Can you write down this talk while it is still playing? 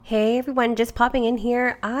Hey everyone, just popping in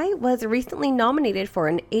here. I was recently nominated for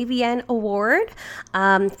an AVN award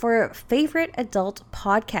for favorite adult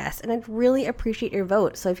podcast, and I'd really appreciate your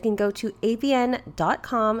vote. So if you can go to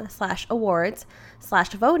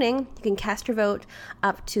avn.com/awards/voting, you can cast your vote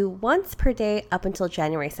up to once per day up until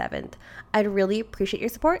January 7th. I'd really appreciate your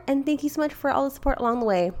support, and thank you so much for all the support along the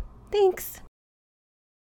way. Thanks.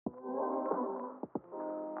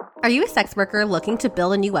 Are you a sex worker looking to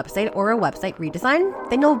build a new website or a website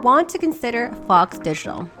redesign? Then you'll want to consider Fox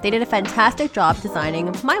Digital. They did a fantastic job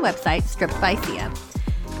designing my website, Stripped by Sia.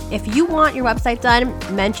 If you want your website done,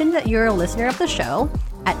 mention that you're a listener of the show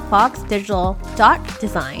at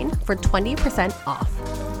foxdigital.design for 20% off.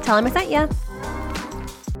 Tell them I sent ya.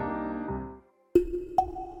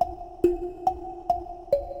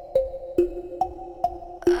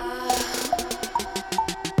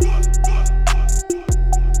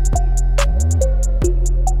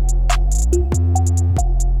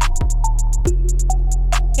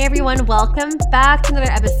 Hey everyone, welcome back to another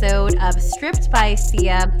episode of Stripped by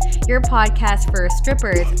Sia, your podcast for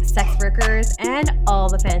strippers, sex workers, and all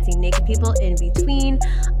the fancy naked people in between.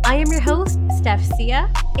 I am your host, Steph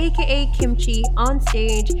Sia, aka Kimchi, on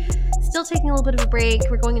stage. Still taking a little bit of a break.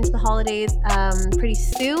 We're going into the holidays pretty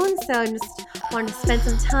soon, so I just wanted to spend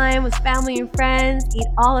some time with family and friends, eat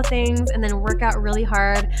all the things, and then work out really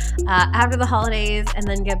hard after the holidays, and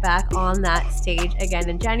then get back on that stage again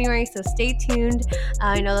in January. So stay tuned.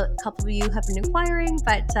 I know that a couple of you have been inquiring,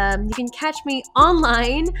 but you can catch me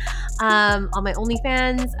online on my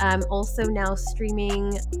OnlyFans. I'm also now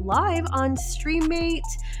streaming live on StreamMate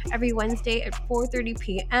every Wednesday at 4:30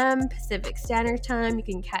 p.m. Pacific Standard Time. You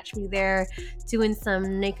can catch me there doing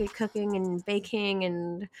some naked cooking and baking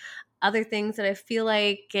and other things that I feel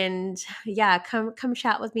like. And yeah, come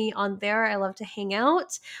chat with me on there. I love to hang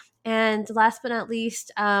out. And last but not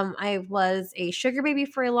least, I was a sugar baby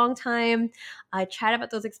for a long time. I chat about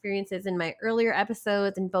those experiences in my earlier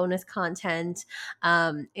episodes and bonus content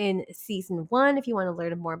in season 1 if you want to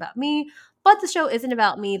learn more about me. But the show isn't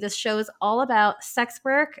about me. This show is all about sex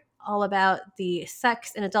work, all about the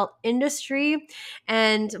sex and adult industry,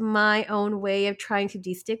 and my own way of trying to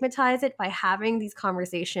destigmatize it by having these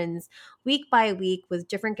conversations week by week with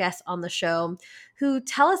different guests on the show who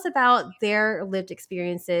tell us about their lived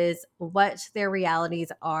experiences, what their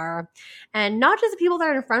realities are, and not just the people that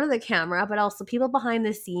are in front of the camera, but also people behind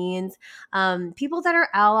the scenes, people that are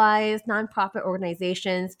allies, nonprofit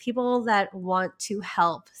organizations, people that want to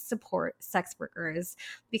help support sex workers.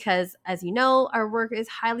 Because as you know, our work is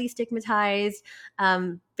highly stigmatized,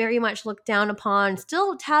 very much looked down upon,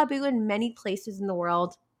 still taboo in many places in the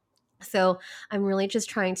world. So I'm really just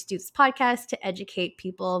trying to do this podcast to educate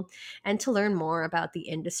people and to learn more about the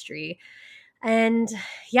industry. And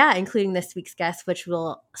yeah, including this week's guest, which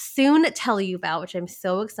we'll soon tell you about, which I'm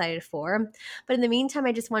so excited for. But in the meantime,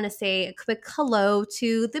 I just want to say a quick hello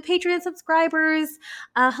to the Patreon subscribers.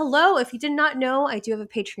 Hello, if you did not know, I do have a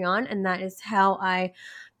Patreon, and that is how I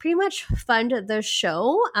pretty much fund the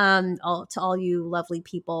show to all you lovely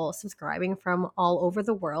people subscribing from all over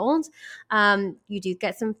the world. You do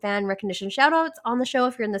get some fan recognition shout outs on the show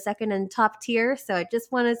if you're in the second and top tier. So I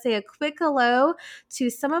just want to say a quick hello to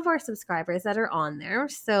some of our subscribers that are on there.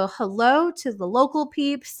 So hello to the local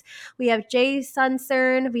peeps. We have Jay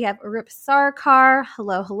Suncern. We have Arip Sarkar.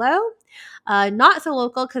 Hello. Not so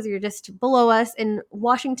local because you're just below us in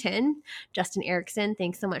Washington. Justin Erickson,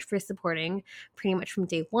 thanks so much for supporting pretty much from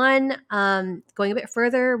day one. Going a bit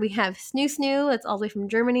further, we have Snoo, that's all the way from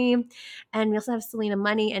Germany. And we also have Selena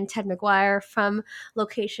Money and Ted McGuire from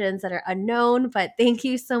locations that are unknown. But thank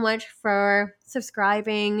you so much for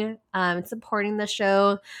subscribing, supporting the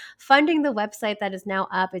show, funding the website that is now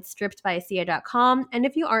up. It's strippedbysia.com. And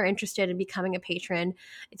if you are interested in becoming a patron,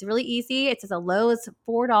 it's really easy. It's as low as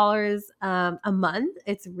 $4 a month.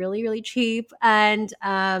 It's really, really cheap. And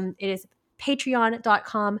it is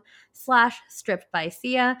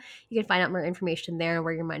patreon.com/strippedbysia. You can find out more information there and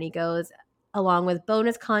where your money goes, along with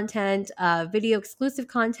bonus content, video exclusive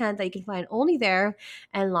content that you can find only there,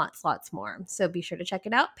 and lots more. So be sure to check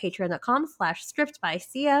it out,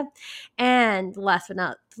 patreon.com/strippedbysia. And last but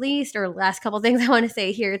not least, or last couple things I want to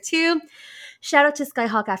say here too, shout out to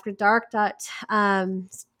Skyhawk After Dark.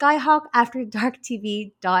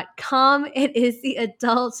 SkyhawkAfterDarkTV.com. It is the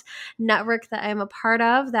adult network that I'm a part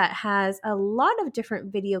of that has a lot of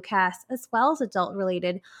different video casts as well as adult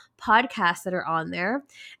related podcasts that are on there.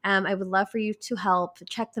 I would love for you to help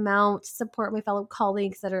check them out, support my fellow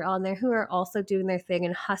colleagues that are on there who are also doing their thing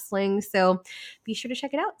and hustling. So be sure to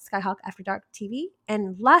check it out, Skyhawk After Dark TV.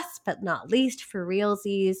 And last but not least, for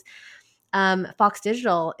realsies, Fox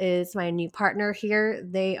Digital is my new partner here.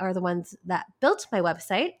 They are the ones that built my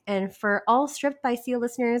website. And for all Stripped by Sia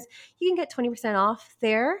listeners, you can get 20% off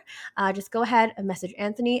there. Just go ahead and message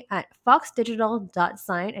Anthony at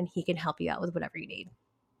foxdigital.sign and he can help you out with whatever you need.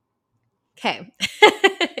 Okay.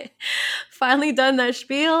 Finally done that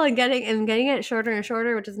spiel and getting it shorter and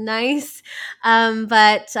shorter, which is nice.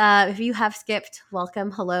 But if you have skipped, welcome,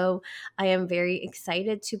 hello. I am very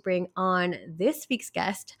excited to bring on this week's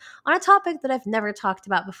guest on a topic that I've never talked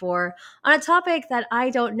about before, on a topic that I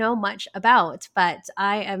don't know much about, but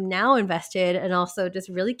I am now invested and also just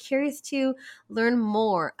really curious to learn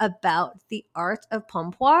more about the art of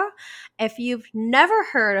pompoir. If you've never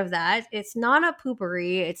heard of that, it's not a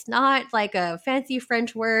poopery. It's not like a fancy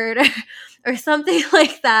French word or something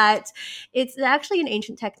like that. It's actually an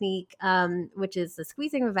ancient technique, which is the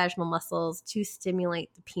squeezing of vaginal muscles to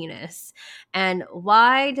stimulate the penis. And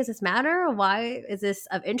why does this matter? Why is this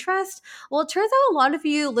of interest? Well, it turns out a lot of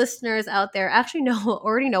you listeners out there actually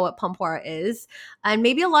already know what pompoir is. And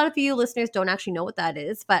maybe a lot of you listeners don't actually know what that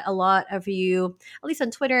is, but a lot of you, at least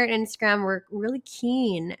on Twitter and Instagram, were really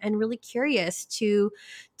keen and really curious to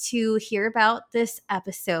hear about this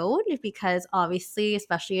episode because obviously,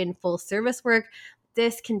 especially in full service work,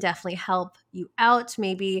 this can definitely help you out,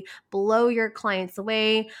 maybe blow your clients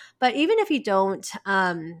away. But even if you don't,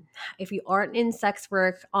 if you aren't in sex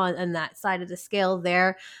work on that side of the scale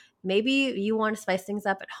there, maybe you want to spice things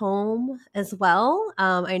up at home as well.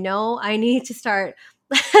 I know I need to start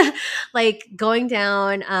like going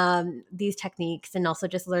down these techniques and also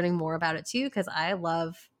just learning more about it too, because I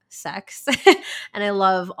love sex and I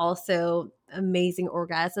love also amazing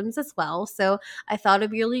orgasms as well. So I thought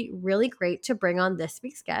it'd be really, really great to bring on this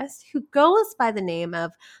week's guest who goes by the name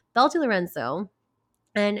of Belle DiLorenzo.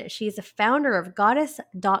 And she's a founder of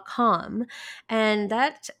goddess.com. And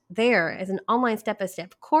that there is an online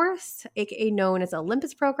step-by-step course, aka known as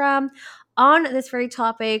Olympus program, on this very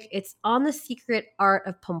topic. It's on the secret art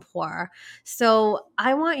of pompoir. So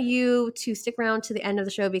I want you to stick around to the end of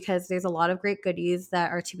the show because there's a lot of great goodies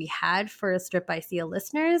that are to be had for Stripped by Sia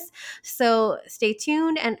listeners. So stay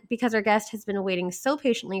tuned. And because our guest has been waiting so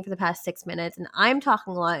patiently for the past 6 minutes, and I'm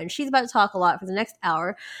talking a lot, and she's about to talk a lot for the next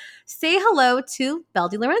hour, say hello to Belle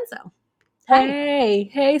DiLorenzo.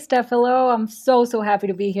 Hey, Steph. Hello. I'm so happy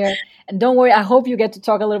to be here. And don't worry, I hope you get to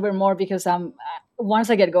talk a little bit more because once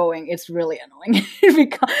I get going, it's really annoying. It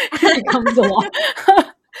becomes a lot.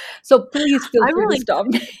 So please feel free to stop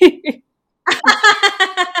me.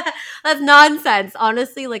 That's nonsense.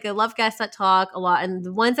 Honestly, like I love guests that talk a lot and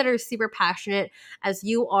the ones that are super passionate as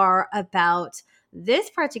you are about this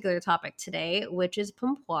particular topic today, which is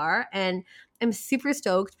pompoir. And I'm super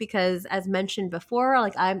stoked because as mentioned before,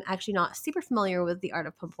 like I'm actually not super familiar with the art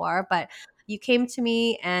of pompoir, but you came to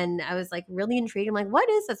me and I was like really intrigued. I'm like, what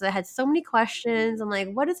is this? I had so many questions. I'm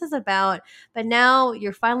like, what is this about? But now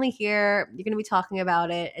you're finally here. You're going to be talking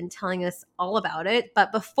about it and telling us all about it.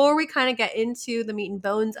 But before we kind of get into the meat and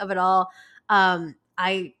bones of it all,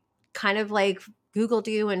 I kind of like Googled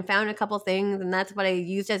you and found a couple things, and that's what I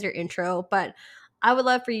used as your intro. But I would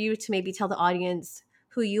love for you to maybe tell the audience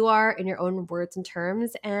who you are in your own words and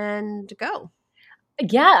terms and go.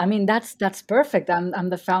 Yeah, I mean that's perfect. I'm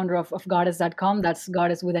the founder of goddess.com. That's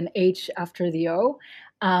goddess with an H after the O.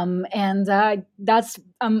 And that's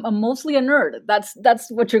I'm mostly a nerd.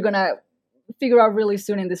 That's what you're gonna figure out really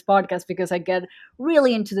soon in this podcast because I get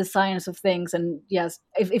really into the science of things. And yes,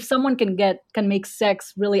 if someone can make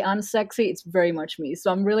sex really unsexy, it's very much me.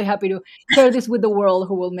 So I'm really happy to share this with the world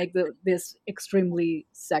who will make this extremely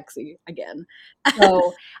sexy again.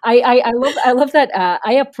 So I love that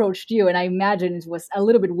I approached you, and I imagine it was a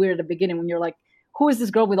little bit weird at the beginning when you're like, who is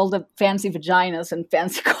this girl with all the fancy vaginas and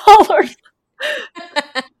fancy colors?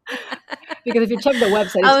 Because if you check the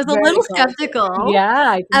website, I was a little skeptical.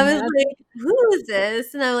 Yeah, I was like, "Who is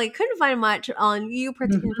this?" And I like couldn't find much on you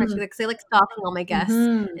particularly because I like stalking all my guests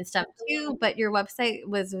and stuff too. But your website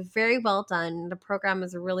was very well done. The program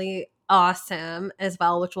is really awesome as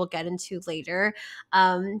well, which we'll get into later.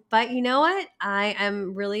 But you know what?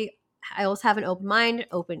 I always have an open mind,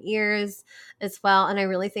 open ears as well. And I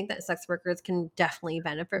really think that sex workers can definitely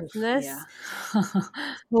benefit from this. Yeah.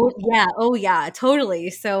 Oh yeah, totally.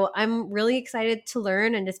 So I'm really excited to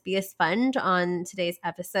learn and just be a sponge on today's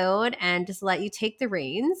episode and just let you take the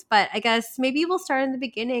reins. But I guess maybe we'll start in the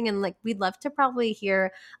beginning and like we'd love to probably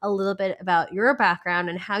hear a little bit about your background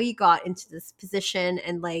and how you got into this position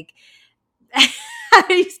and like how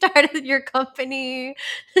you started your company.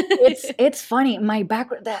 It's funny. My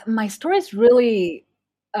background, my story is really,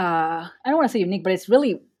 I don't want to say unique, but it's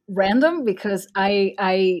really random because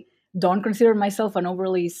I don't consider myself an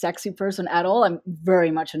overly sexy person at all. I'm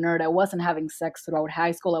very much a nerd. I wasn't having sex throughout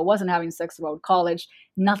high school. I wasn't having sex throughout college.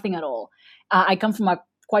 Nothing at all. I come from a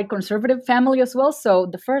quite conservative family as well. So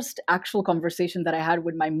the first actual conversation that I had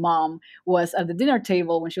with my mom was at the dinner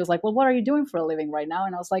table when she was like, "Well, what are you doing for a living right now?"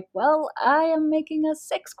 And I was like, "Well, I am making a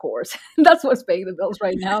sex course. That's what's paying the bills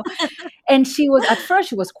right now." And she was, at first,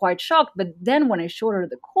 she was quite shocked. But then when I showed her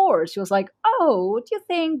the course, she was like, "Oh, do you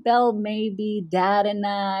think, Belle, maybe Dad and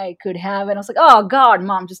I could have it?" And I was like, "Oh, God,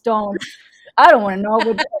 Mom, just don't. I don't want to know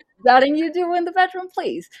what Dad and you do in the bedroom,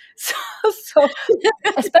 please." So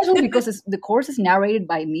especially because the course is narrated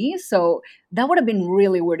by me. So that would have been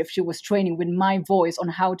really weird if she was training with my voice on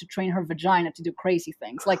how to train her vagina to do crazy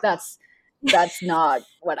things. Like that's not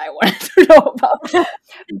what I wanted to know about.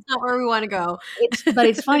 It's not where we want to go. But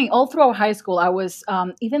it's funny. All throughout high school, I was,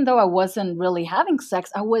 even though I wasn't really having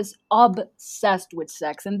sex, I was obsessed with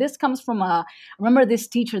sex. And this comes from I remember this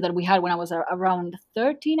teacher that we had when I was around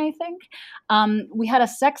 13, I think. We had a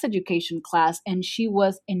sex education class, and she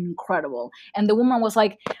was incredible. And the woman was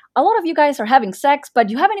like, "A lot of you guys are having sex, but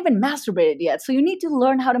you haven't even masturbated yet. So you need to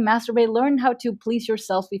learn how to masturbate, learn how to please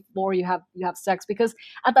yourself before you have sex, because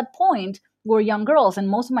at that point." Were young girls, and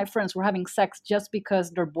most of my friends were having sex just because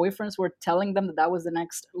their boyfriends were telling them that that was the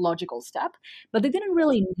next logical step, but they didn't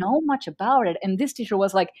really know much about it. And this teacher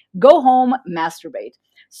was like, "Go home, masturbate."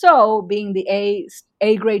 So, being the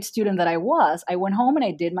A grade student that I was, I went home and I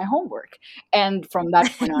did my homework, and from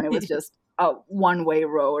that point on, it was just a one-way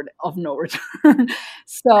road of no return.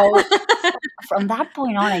 So from that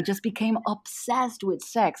point on, I just became obsessed with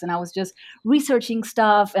sex, and I was just researching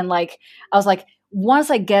stuff. And like, I was like, once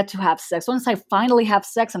I get to have sex, once I finally have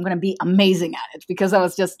sex, I'm going to be amazing at it, because I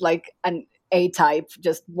was just like an A type,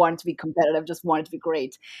 just wanted to be competitive, just wanted to be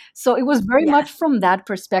great. So it was very Yeah. much from that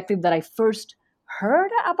perspective that I first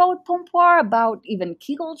heard about Pompoir, about even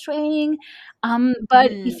Kegel training.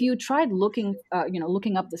 But Mhm. if you tried looking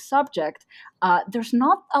up the subject, there's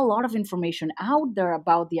not a lot of information out there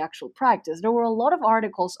about the actual practice. There were a lot of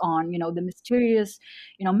articles on, the mysterious,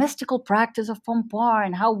 mystical practice of Pompoir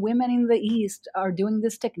and how women in the East are doing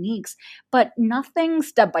these techniques, but nothing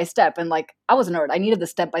step by step. And like, I was a nerd. I needed the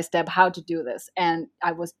step by step how to do this, and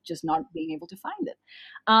I was just not being able to find it.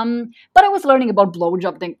 But I was learning about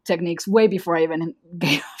blowjob techniques way before I even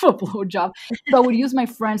gave a blowjob. So I would use my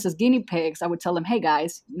friends as guinea pigs. I would tell them, "Hey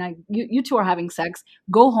guys, you two are having sex.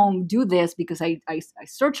 Go home, do this, because I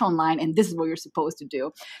search online, and this is what you're supposed to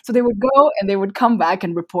do." So they would go and they would come back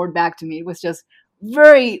and report back to me. It was just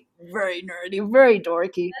very, very nerdy, very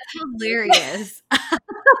dorky. Hilarious.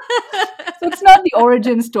 So it's not the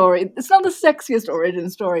origin story. It's not the sexiest origin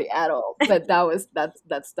story at all. But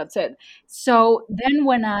that's it. So then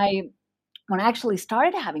when I actually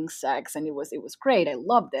started having sex, and it was great. I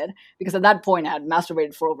loved it, because at that point I had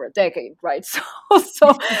masturbated for over a decade, right? So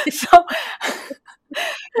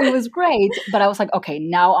it was great. But I was like, okay,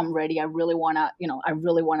 now I'm ready. I really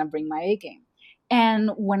wanna bring my A game.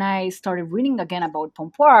 And when I started reading again about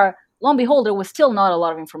Pompoir, lo and behold, there was still not a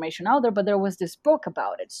lot of information out there, but there was this book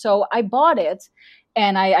about it. So I bought it,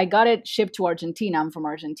 and I got it shipped to Argentina. I'm from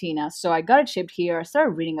Argentina. So I got it shipped here. I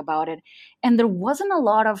started reading about it, and there wasn't a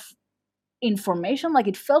lot of information. Like,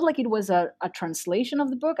 it felt like it was a translation of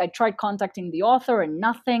the book. I tried contacting the author, and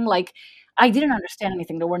nothing. Like, I didn't understand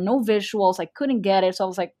anything. There were no visuals. I couldn't get it. So I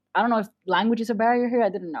was like, I don't know if language is a barrier here. I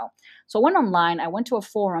didn't know. So I went online, I went to a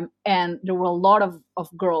forum, and there were a lot of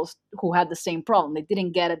girls who had the same problem. They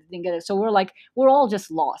didn't get it. So we're all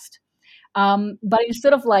just lost. But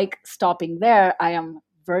instead of like stopping there, I am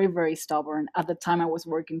very, very stubborn. At the time, I was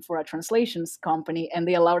working for a translations company, and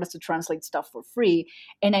they allowed us to translate stuff for free.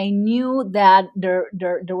 And I knew that there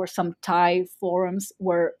were some Thai forums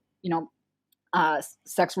where,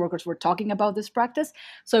 sex workers were talking about this practice.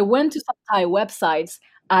 So I went to some Thai websites.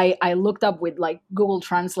 I looked up with like Google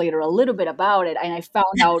Translator a little bit about it, and I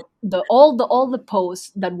found out all the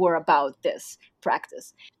posts that were about this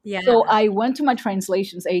practice. Yeah. So I went to my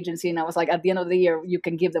translations agency, and I was like, at the end of the year, you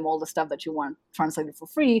can give them all the stuff that you want translated for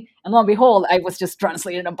free. And lo and behold, I was just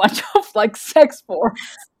translating a bunch of like sex forms.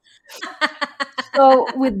 So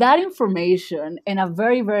with that information and a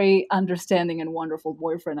very, very understanding and wonderful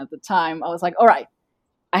boyfriend at the time, I was like, all right,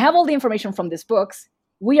 I have all the information from these books.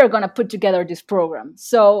 We are going to put together this program.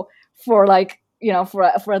 So for like,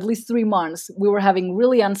 for at least 3 months, we were having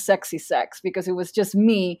really unsexy sex, because it was just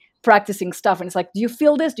me practicing stuff. And it's like, do you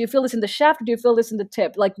feel this? Do you feel this in the shaft? Do you feel this in the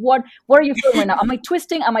tip? Like, what are you feeling right now? Am I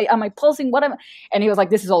twisting? Am I pulsing? And he was like,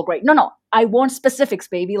 this is all great. No, I want specifics,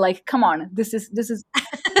 baby. Like, come on. This is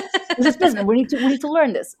business. We need to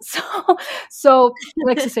learn this. So,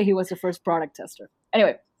 let's just say he was the first product tester.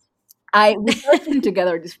 Anyway, We started putting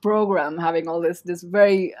together this program, having all this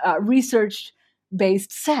very research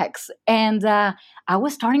based sex, and I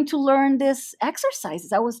was starting to learn this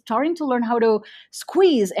exercises. I was starting to learn how to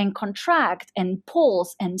squeeze and contract and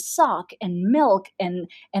pulse and suck and milk and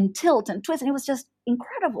tilt and twist, and it was just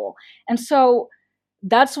incredible. And so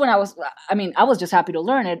that's when I was just happy to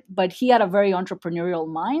learn it, but he had a very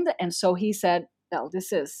entrepreneurial mind. And so he said, well,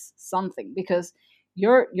 this is something, because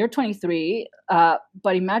you're 23,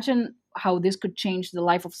 but imagine how this could change the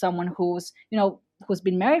life of someone who's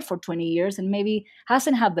been married for 20 years and maybe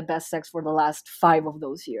hasn't had the best sex for the last 5 of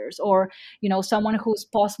those years, or someone who's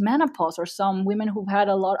post menopause, or some women who've had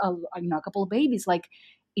a couple of babies. Like,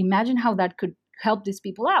 imagine how that could help these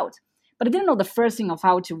people out. But I didn't know the first thing of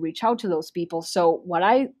how to reach out to those people. So what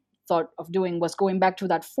I thought of doing was going back to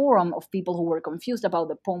that forum of people who were confused about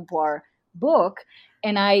the Pompoir book.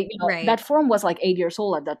 And Right. that forum was like 8 years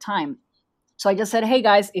old at that time. So I just said, hey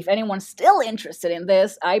guys, if anyone's still interested in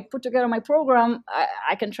this, I put together my program.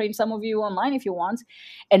 I can train some of you online if you want.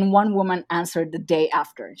 And one woman answered the day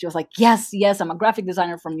after. She was like, yes, I'm a graphic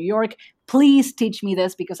designer from New York. Please teach me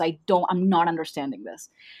this, because I'm not understanding this.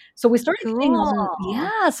 So we started getting on, Cool.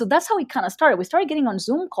 yeah. So that's how we kind of started. We started getting on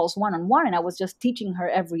Zoom calls one-on-one, and I was just teaching her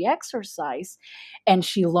every exercise, and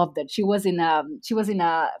she loved it. She was in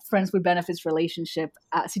a friends with benefits relationship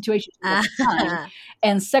situation at the time,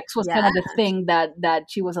 and sex was kind Yeah. of the thing that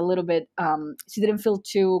she was a little bit she didn't feel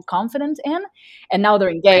too confident in. And now they're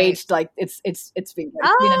Right. engaged. Like, it's been great.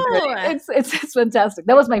 Oh. It's fantastic.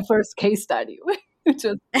 That was my first case study. Which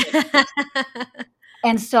was,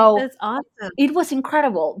 and so That's awesome. it was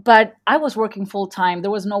incredible, but I was working full time.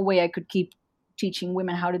 There was no way I could keep teaching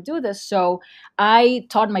women how to do this. So I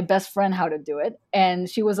taught my best friend how to do it, and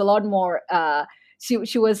she was a lot more. She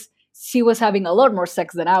was having a lot more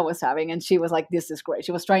sex than I was having, and she was like, "This is great."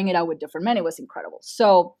 She was trying it out with different men. It was incredible.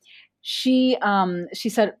 So she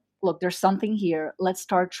said, "Look, there's something here. Let's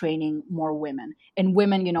start training more women, and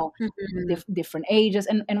women, Mhm. different ages."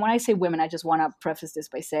 And when I say women, I just want to preface this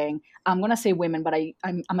by saying I'm going to say women, but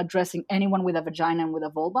I'm addressing anyone with a vagina and with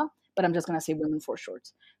a vulva, but I'm just going to say women for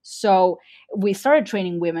short. So we started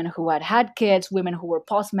training women who had kids, women who were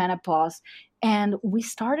post-menopause, and we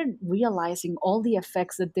started realizing all the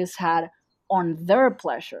effects that this had on their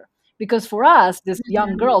pleasure. Because for us, these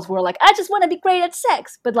young girls Mhm. were like, I just want to be great at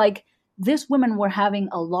sex. But like, these women were having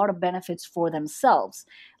a lot of benefits for themselves.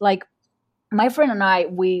 Like, my friend and I,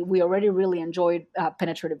 we already really enjoyed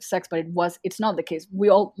penetrative sex, but it's not the case. We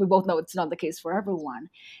both know it's not the case for everyone,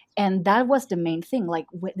 and that was the main thing. Like,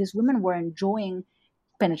 these women were enjoying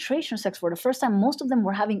penetration sex for the first time. Most of them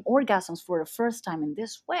were having orgasms for the first time in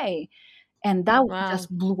this way, and that Wow.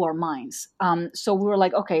 just blew our minds. So we were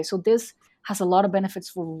like, okay, so this has a lot of benefits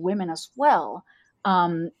for women as well.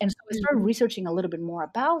 And so we started Mhm. researching a little bit more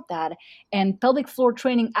about that. And pelvic floor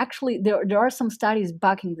training, actually, there are some studies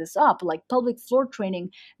backing this up. Like, pelvic floor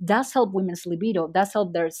training does help women's libido, does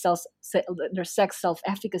help their sex self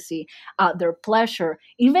efficacy, their pleasure.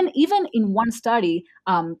 Even in one study,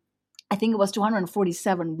 I think it was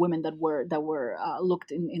 247 women that were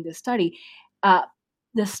looked in this study. Uh,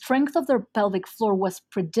 the strength of their pelvic floor was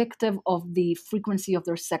predictive of the frequency of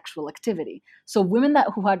their sexual activity. So women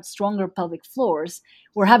who had stronger pelvic floors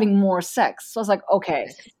were having more sex. So I was like, okay,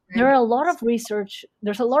 there are a lot of research.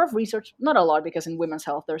 There's a lot of research, not a lot, because in women's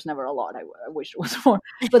health there's never a lot. I wish it was more,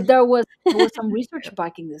 but there was some research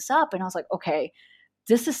backing this up, and I was like, okay,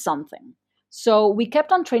 this is something. So we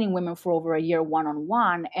kept on training women for over a year,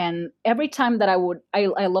 one-on-one. And every time that I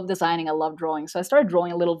love designing, I love drawing. So I started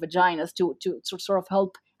drawing little vaginas to sort of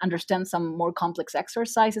help understand some more complex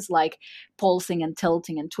exercises like pulsing and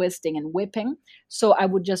tilting and twisting and whipping. So I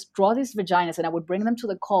would just draw these vaginas and I would bring them to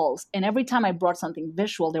the calls. And every time I brought something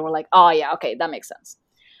visual, they were like, oh yeah, okay, that makes sense.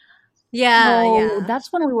 Yeah, So yeah.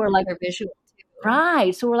 that's when we were like, They're visual too.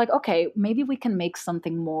 right. So we're like, okay, maybe we can make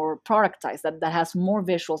something more productized that has more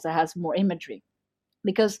visuals, that has more imagery,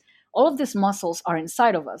 because all of these muscles are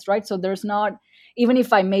inside of us, right? So there's not, even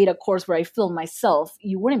if I made a course where I film myself,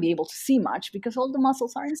 you wouldn't be able to see much because all the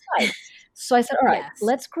muscles are inside. So I said, all right, Yes.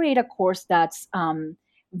 let's create a course that's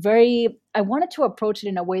very, I wanted to approach it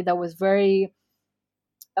in a way that was very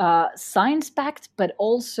science backed, but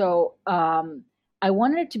also I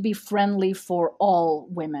wanted it to be friendly for all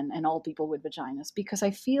women and all people with vaginas, because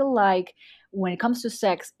I feel like when it comes to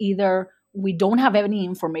sex, either we don't have any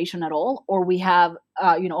information at all, or we have,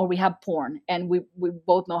 or we have porn, and we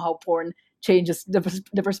both know how porn changes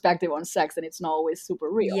the perspective on sex, and it's not always super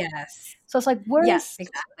real. Yes. So it's like, where Yes, is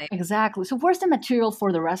exactly. exactly? So where's the material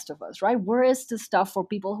for the rest of us, right? Where is the stuff for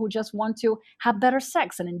people who just want to have better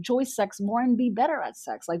sex and enjoy sex more and be better at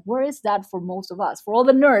sex? Like, where is that for most of us, for all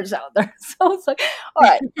the nerds out there? So it's like, all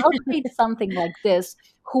right, I'll create something like this,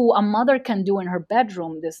 who a mother can do in her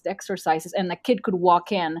bedroom, this exercises, and a kid could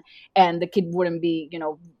walk in, and the kid wouldn't be,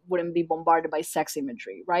 wouldn't be bombarded by sex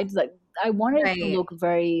imagery, right? Like, I wanted it to Right. look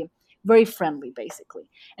very, very friendly, basically.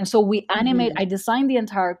 And so we animate. Mhm. I designed the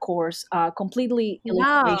entire course, completely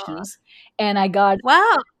Wow. illustrations, and I got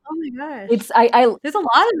Wow. Oh my gosh. it's I There's a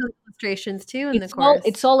lot of those illustrations too in the it's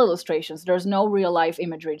course. all illustrations. There's no real life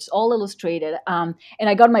imagery. It's all illustrated. And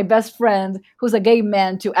I got my best friend, who's a gay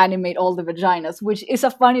man, to animate all the vaginas, which is a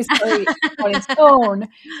funny story on its own,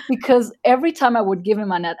 because every time I would give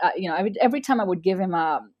him every time I would give him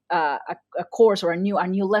a course or a new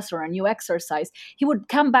lesson or a new exercise, he would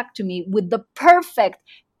come back to me with the perfect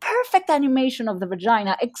animation of the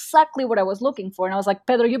vagina, exactly what I was looking for. And I was like,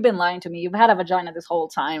 Pedro, you've been lying to me. You've had a vagina this whole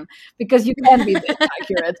time, because you can't be this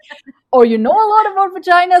accurate, or you know a lot about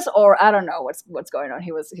vaginas, or I don't know what's going on.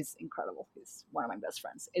 He's incredible. He's one of my best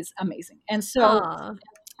friends. It's amazing. Aw.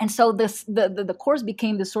 And so this the course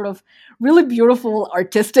became this sort of really beautiful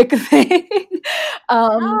artistic thing.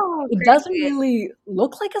 Oh, It doesn't great. really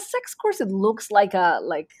look like a sex course. It looks like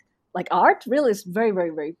art. Really, it's very, very,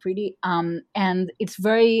 very pretty. And it's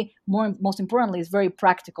most importantly, it's very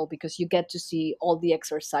practical, because you get to see all the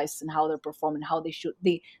exercises and how they're performed and how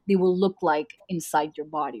they will look like inside your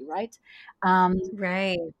body, right? Um,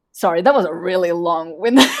 Right. Sorry, that was a really long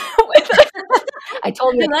wind. I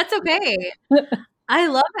told No, you. that's okay. I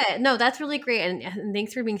love it. No, that's really great. And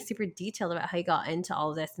thanks for being super detailed about how you got into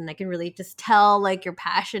all of this. And I can really just tell like your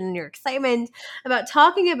passion and your excitement about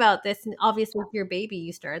talking about this. And obviously with your baby,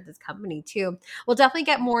 you started this company too. We'll definitely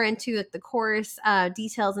get more into like the course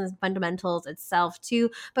details and fundamentals itself too.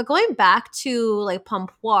 But going back to like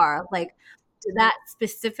Pompoir, like to that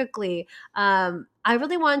specifically, I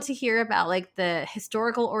really wanted to hear about like the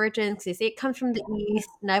historical origins. They say it comes from the East.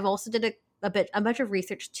 And I've also did a bunch of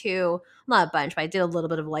research too, not a bunch, but I did a little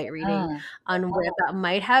bit of light reading Ah, on where that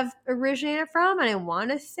might have originated from. And I want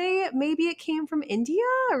to say maybe it came from India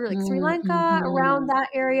or like Sri Lanka, around mhm, that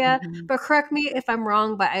area. mhm. But correct me if I'm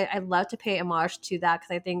wrong, but I love to pay homage to that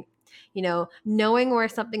because I think, knowing where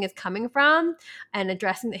something is coming from and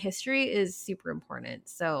addressing the history is super important.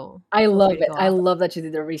 So I feel free love to it. go I off. love that you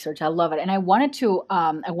did the research. I love it, and I wanted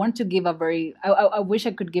to give a very. I wish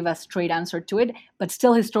I could give a straight answer to it, but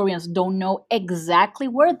still, historians don't know exactly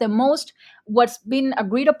where. What's been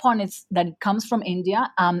agreed upon is that it comes from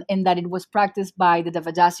India, and that it was practiced by the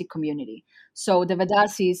Devadasi community. So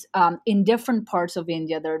Devadasis, in different parts of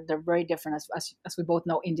India, they're very different. As we both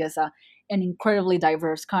know, India is an incredibly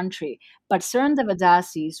diverse country. But certain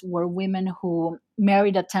Devadasis were women who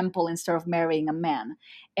married a temple instead of marrying a man.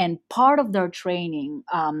 And part of their training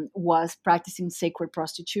was practicing sacred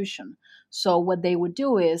prostitution. So what they would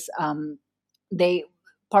do is they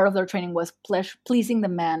part of their training was pleasing the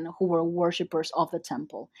men who were worshippers of the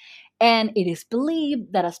temple. And it is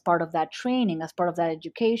believed that as part of that training, as part of that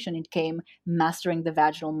education, it came mastering the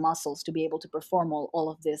vaginal muscles to be able to perform all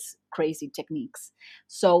of these crazy techniques.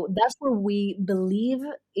 So that's where we believe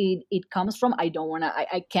it comes from. I don't want to,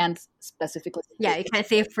 I can't specifically say Yeah, you can't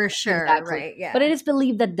say for sure, exactly. right? Yeah. But it is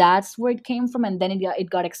believed that that's where it came from, and then it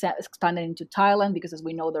got expanded into Thailand, because, as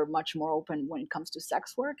we know, they're much more open when it comes to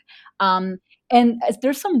sex work. Um, and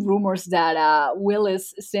there's some rumors that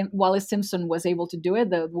Wallis Simpson was able to do it,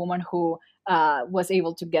 the woman who was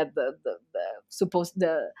able to get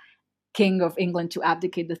the king of England to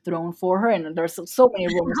abdicate the throne for her. And there's so many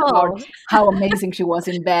rumors about Oh, how amazing she was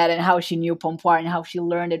in bed, and how she knew Pompoir, and how she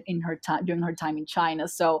learned it in her time during her time in China.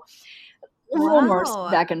 So rumors wow.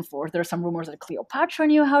 back and forth. There's some rumors that Cleopatra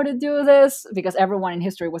knew how to do this, because everyone in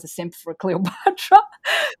history was a simp for Cleopatra.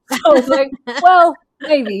 So it's like, well,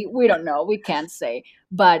 maybe, we don't know, we can't say.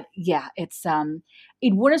 But yeah, it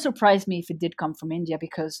wouldn't surprise me if it did come from India,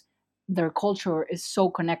 because their culture is so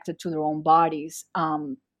connected to their own bodies,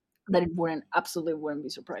 that it wouldn't absolutely wouldn't be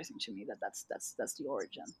surprising to me that that's the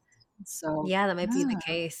origin. So Yeah, that might be the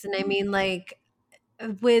yeah. case. And I mean, like,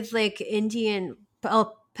 with like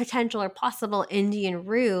potential or possible Indian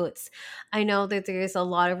roots, I know that there's a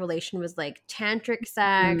lot of relation with like tantric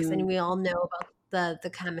sex, and Mm. we all know about the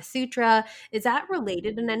Kama Sutra. Is that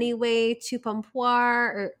related in any way to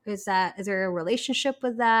Pompoir, or is there a relationship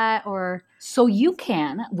with that, or So you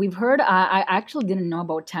can. We've heard. I actually didn't know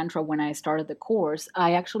about tantra when I started the course.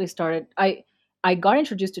 I actually started. I got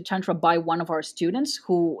introduced to Tantra by one of our students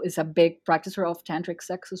who is a big practicer of tantric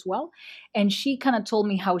sex as well. And she kind of told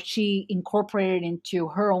me how she incorporated into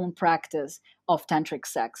her own practice of tantric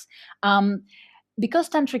sex. Um, because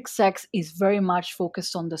tantric sex is very much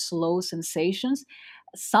focused on the slow sensations,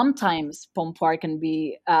 sometimes pompoir can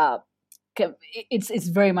be it's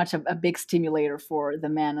very much a big stimulator for the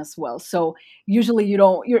man as well. So usually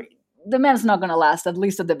you're the man's not going to last, at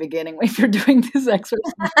least at the beginning, if you're doing this exercise.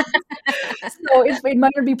 So it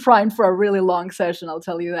might not be primed for a really long session, I'll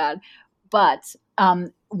tell you that. But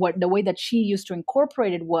what the way that she used to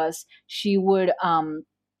incorporate it was she would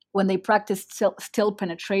when they practiced still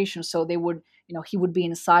penetration, so they would, he would be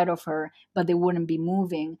inside of her, but they wouldn't be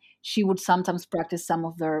moving. She would sometimes practice some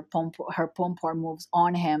of her pompar moves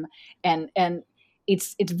on him, and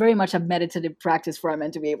it's very much a meditative practice for a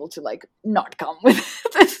man to be able to like not come with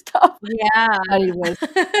this stuff. Yeah. But it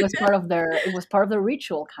was part of their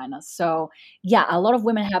ritual kind of. So yeah, a lot of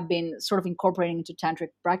women have been sort of incorporating into tantric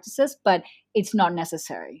practices, but it's not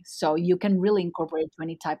necessary. So you can really incorporate to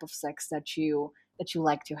any type of sex that you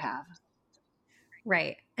like to have.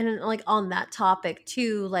 Right. And then, like, on that topic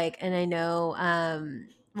too, like, and I know,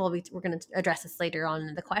 well, we're going to address this later on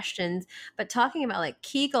in the questions, but talking about like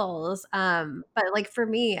Kegels, but like for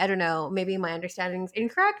me, I don't know, maybe my understanding is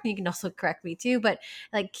incorrect. You can also correct me too, but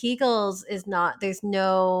like Kegels is not,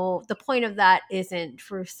 the point of that isn't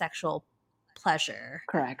for sexual pleasure,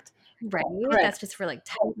 Correct. right? That's Correct. just for like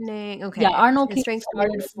tightening. Yeah, Okay. Arnold And King strength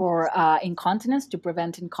started training. for incontinence, to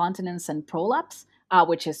prevent incontinence and prolapse,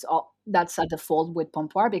 which is that's a default with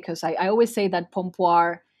pompoir, because I always say that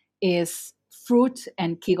pompoir is fruit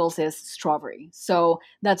and Kegels is strawberry. So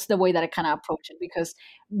that's the way that I kind of approach it, because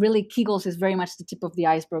really Kegels is very much the tip of the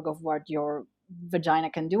iceberg of what your vagina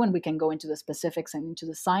can do, and we can go into the specifics and into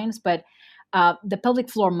the science. But the pelvic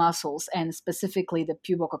floor muscles, and specifically the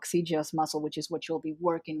pubococcygeus muscle, which is what you'll be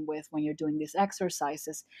working with when you're doing these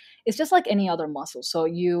exercises, it's just like any other muscle. So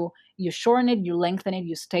you shorten it, you lengthen it,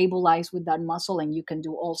 you stabilize with that muscle, and you can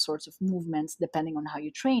do all sorts of movements depending on how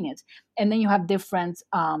you train it. And then you have different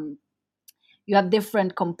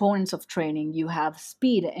components of training. You have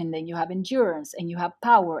speed, and then you have endurance, and you have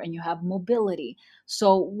power, and you have mobility.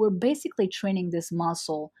 So we're basically training this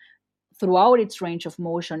muscle throughout its range of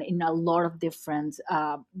motion in a lot of different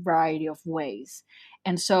variety of ways.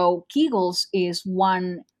 And so Kegels is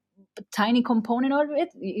one tiny component of it.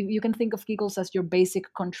 You can think of Kegels as your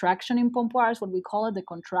basic contraction in pompoir, is what we call it, the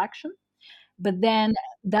contraction. But then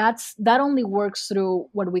that only works through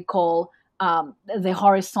what we call the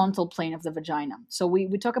horizontal plane of the vagina. So we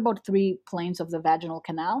talk about three planes of the vaginal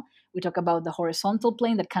canal. We talk about the horizontal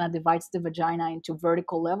plane that kind of divides the vagina into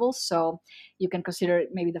vertical levels. So you can consider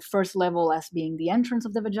maybe the first level as being the entrance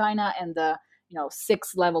of the vagina, and the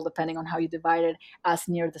sixth level, depending on how you divide it, as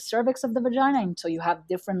near the cervix of the vagina. And so you have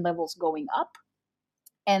different levels going up,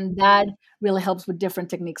 and that really helps with different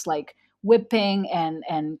techniques like whipping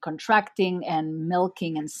and contracting and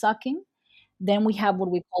milking and sucking. Then we have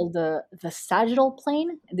what we call the sagittal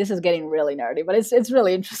plane. This is getting really nerdy, but it's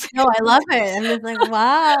really interesting. No, I love it. I'm just like,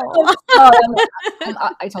 wow. I'm sorry,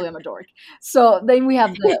 I told you I'm a dork. So then we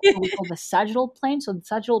have what we call the sagittal plane. So the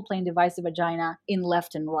sagittal plane divides the vagina in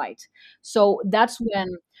left and right. So that's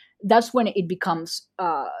when it becomes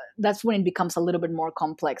a little bit more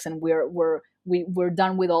complex, and we're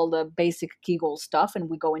done with all the basic Kegel stuff, and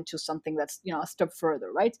we go into something that's a step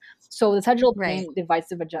further, right? So the sagittal Right. plane divides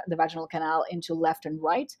the vaginal canal into left and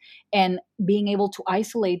right, and being able to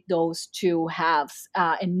isolate those two halves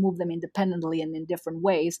and move them independently and in different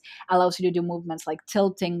ways allows you to do movements like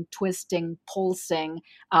tilting, twisting, pulsing,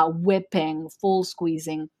 whipping, full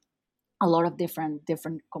squeezing, a lot of different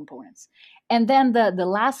components. And then the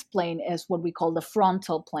last plane is what we call the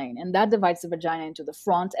frontal plane, and that divides the vagina into the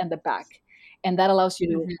front and the back. And that allows you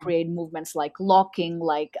to Mhm. create movements like locking,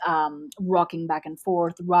 like rocking back and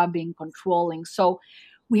forth, rubbing, controlling. So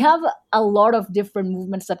we have a lot of different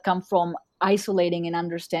movements that come from isolating and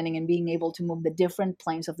understanding and being able to move the different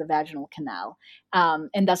planes of the vaginal canal.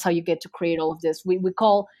 And that's how you get to create all of this. We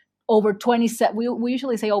call over 27, we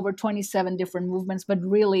usually say over 27 different movements, but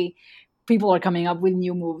really people are coming up with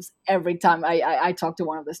new moves every time I talk to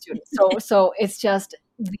one of the students. So it's just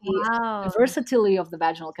the Wow. versatility of the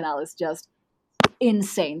vaginal canal is just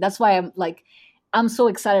insane. That's why I'm so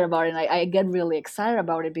excited about it. And I get really excited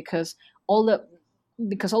about it all the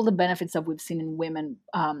because all the benefits that we've seen in women,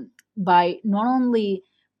 by not only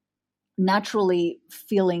naturally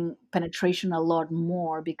feeling penetration a lot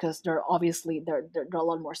more, because they're obviously they're a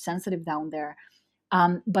lot more sensitive down there,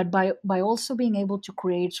 but by also being able to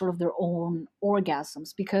create sort of their own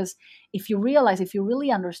orgasms. Because if you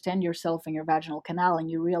really understand yourself and your vaginal canal, and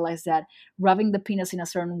you realize that rubbing the penis in a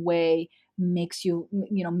certain way makes you,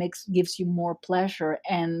 makes gives you more pleasure,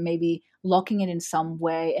 and maybe locking it in some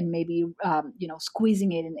way, and maybe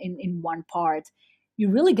squeezing it in one part, you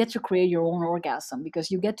really get to create your own orgasm, because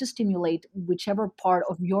you get to stimulate whichever part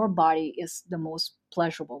of your body is the most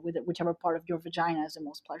pleasurable, with whichever part of your vagina is the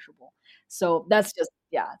most pleasurable. So that's just,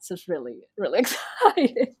 yeah, it's just really, really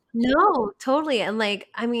exciting. No, totally. And like,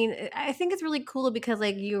 I mean, I think it's really cool because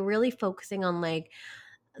like you're really focusing on like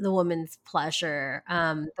the woman's pleasure,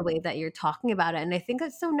 the way that you're talking about it. And I think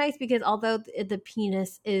it's so nice because although the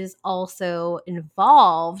penis is also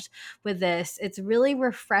involved with this, it's really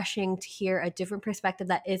refreshing to hear a different perspective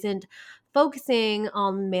that isn't focusing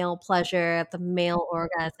on male pleasure, the male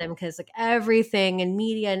orgasm, because like everything in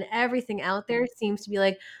media and everything out there seems to be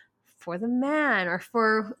like for the man or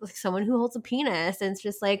for like someone who holds a penis. And it's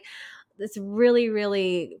just like, it's really,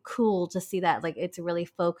 really cool to see that like it's really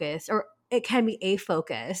focused, or it can be a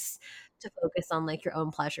focus to focus on like your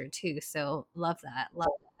own pleasure too. So love that. Love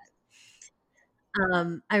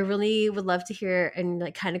I really would love to hear and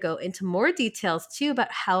like kind of go into more details too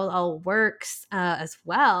about how it all works as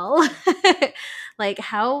well. Like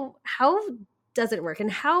how does it work and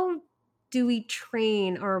how do we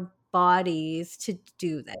train our bodies to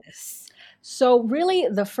do this? So really,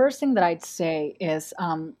 the first thing that I'd say is,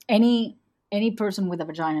 any person with a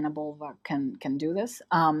vagina and a vulva can do this.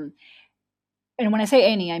 And when I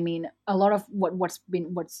say any, I mean a lot of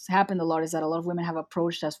what's happened a lot is that a lot of women have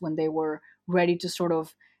approached us when they were ready to sort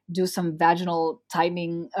of do some vaginal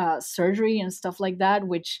tightening surgery and stuff like that,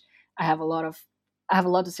 which I have a lot of I have a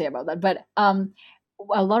lot to say about that. But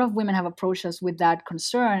a lot of women have approached us with that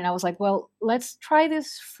concern, and I was like, well, let's try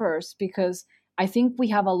this first, because I think we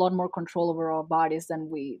have a lot more control over our bodies than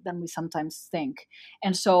we sometimes think.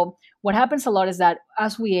 And so what happens a lot is that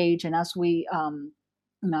as we age, and as we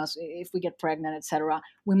if we get pregnant, etc.,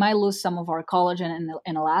 we might lose some of our collagen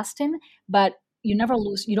and elastin, but you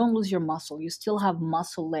don't lose your muscle. You still have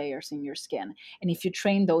muscle layers in your skin. And if you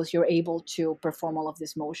train those, you're able to perform all of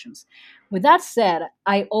these motions. With that said,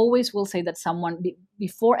 I always will say that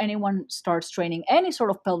before anyone starts training any sort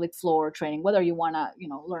of pelvic floor training, whether you want to,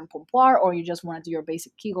 learn pompoir, or you just want to do your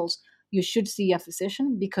basic Kegels, you should see a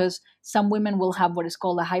physician, because some women will have what is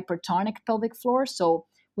called a hypertonic pelvic floor. So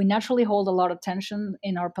we naturally hold a lot of tension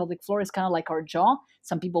in our pelvic floor. It's kind of like our jaw.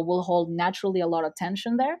 Some people will hold naturally a lot of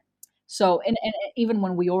tension there. So, and even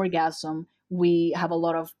when we orgasm, we have a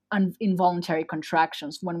lot of involuntary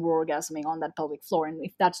contractions when we're orgasming on that pelvic floor. And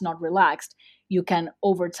if that's not relaxed, you can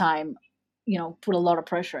over time, put a lot of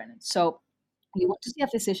pressure in it. So you want to see a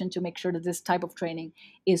physician to make sure that this type of training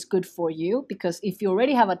is good for you, because if you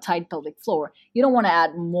already have a tight pelvic floor, you don't want to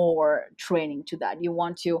add more training to that. You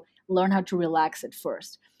want to learn how to relax it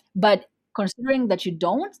first. But considering that you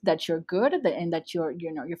don't, that you're good, and that your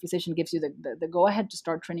physician gives you the go ahead to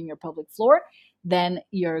start training your pelvic floor, then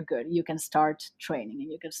you're good. You can start training, and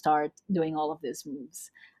you can start doing all of these moves.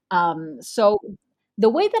 So the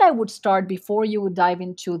way that I would start before you would dive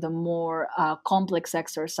into the more complex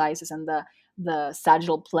exercises and the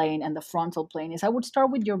sagittal plane and the frontal plane is, I would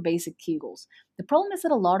start with your basic Kegels. The problem is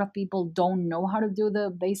that a lot of people don't know how to do the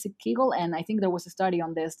basic Kegel, and I think there was a study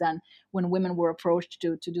on this. Then when women were approached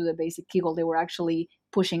to do the basic Kegel, they were actually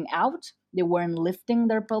pushing out. They weren't lifting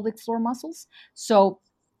their pelvic floor muscles. So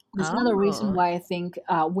that's another reason Oh, why I think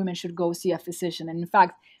women should go see a physician. And in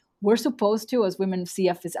fact, we're supposed to, as women, see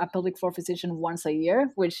a pelvic floor physician once a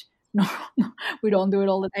year, which no, we don't do it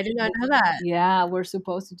all the I did time. not know that. Yeah, we're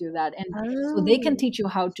supposed to do that. And so they can Oh. teach you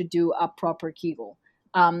how to do a proper Kegel.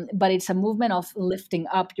 But it's a movement of lifting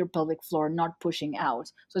up your pelvic floor, not pushing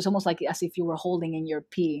out. So it's almost like as if you were holding in your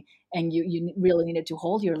pee, and you really needed to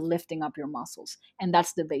hold, you're lifting up your muscles. And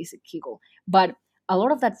that's the basic Kegel. But a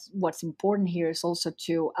lot of that's what's important here is also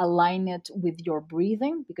to align it with your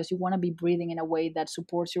breathing, because you want to be breathing in a way that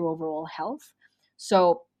supports your overall health.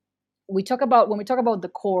 So when we talk about the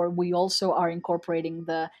core, we also are incorporating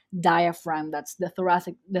the diaphragm. That's the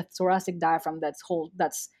thoracic diaphragm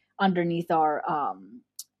that's underneath our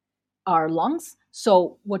lungs.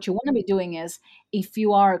 So what you want to be doing is, if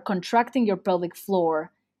you are contracting your pelvic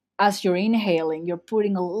floor as you're inhaling, you're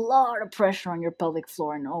putting a lot of pressure on your pelvic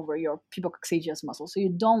floor and over your pubococcygeus muscle. So you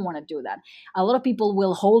don't want to do that. A lot of people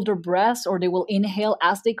will hold their breaths, or they will inhale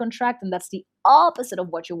as they contract, and that's the opposite of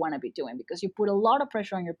what you want to be doing, because you put a lot of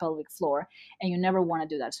pressure on your pelvic floor, and you never want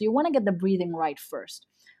to do that. So you want to get the breathing right first.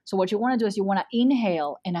 So what you want to do is, you want to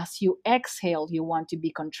inhale, and as you exhale, you want to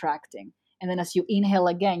be contracting, and then as you inhale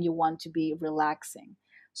again, you want to be relaxing.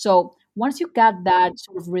 So once you got that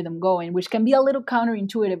sort of rhythm going, which can be a little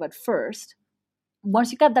counterintuitive at first,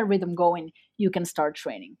 once you got that rhythm going, you can start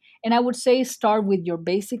training. And I would say start with your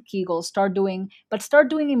basic Kegels, start doing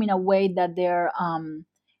them in a way that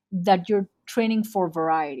that you're training for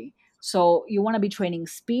variety. So you want to be training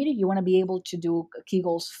speed. You want to be able to do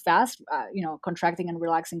Kegels fast, contracting and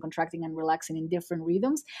relaxing in different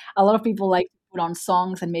rhythms. A lot of people like to put on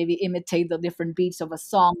songs and maybe imitate the different beats of a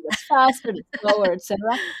song that's faster, that's slower, etc.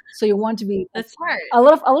 So you want to be That's smart. a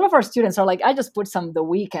lot of our students are like, I just put some The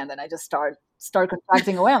Weekend and I just start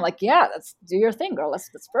contracting away. I'm like, yeah, that's do your thing, girl. That's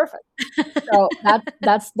perfect. So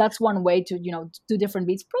that's one way to do different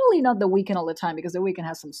beats. Probably not The Weekend all the time because The Weekend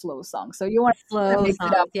has some slow songs. So you want to Slow mix it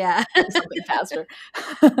up songs, yeah. with something faster.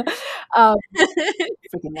 um,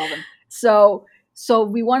 freaking love them. So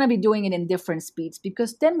we want to be doing it in different speeds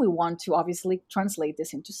because then we want to obviously translate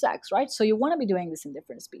this into sex, right? So you want to be doing this in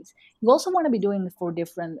different speeds. You also want to be doing it for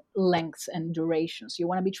different lengths and durations. You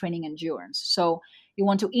want to be training endurance. So you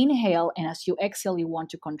want to inhale, and as you exhale, you want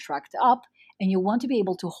to contract up, and you want to be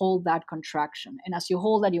able to hold that contraction. And as you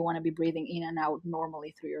hold that, you want to be breathing in and out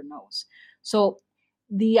normally through your nose. So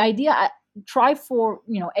the idea, try for,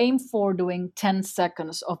 aim for doing 10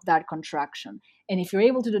 seconds of that contraction. And if you're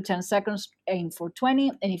able to do 10 seconds, aim for 20.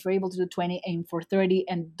 And if you're able to do 20, aim for 30,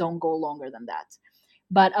 and don't go longer than that.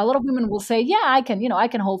 But a lot of women will say, yeah, I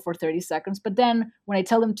can hold for 30 seconds. But then when I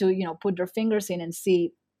tell them to, put their fingers in and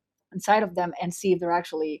see inside of them and see if they're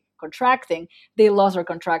actually contracting, they lost their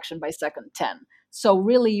contraction by second 10. So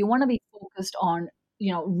really, you want to be focused on,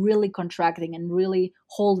 really contracting and really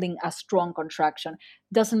holding a strong contraction.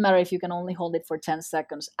 Doesn't matter if you can only hold it for 10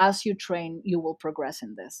 seconds. As you train, you will progress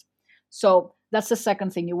in this. So that's the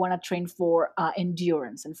second thing. You want to train for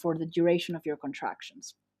endurance and for the duration of your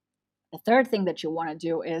contractions. The third thing that you want to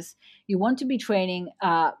do is you want to be training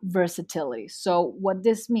versatility. So what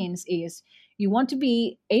this means is you want to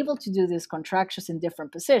be able to do these contractions in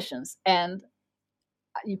different positions. And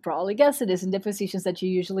you probably guessed it is in the positions that you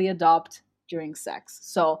usually adopt during sex.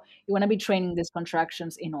 So you want to be training these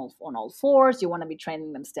contractions on all fours. You want to be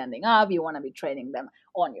training them standing up. You want to be training them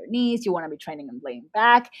on your knees. You want to be training them laying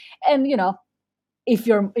back. And if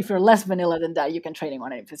you're less vanilla than that, you can training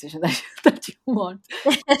on any position that you want.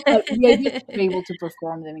 But the idea is to be able to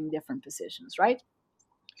perform them in different positions, right?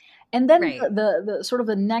 And then Right. the sort of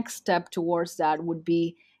the next step towards that would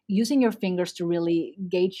be using your fingers to really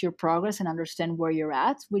gauge your progress and understand where you're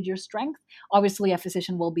at with your strength. Obviously, a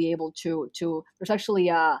physician will be able to. There's actually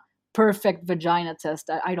a perfect vagina test.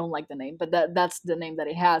 I don't like the name, but that's the name that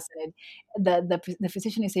it has. And the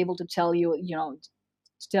physician is able to tell you,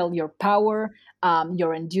 tell your power,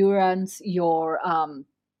 your endurance, your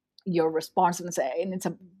responsiveness, and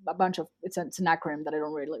a bunch of it's an acronym that I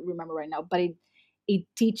don't really remember right now, but it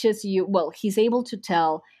teaches you. Well, he's able to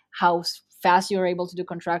tell how fast you're able to do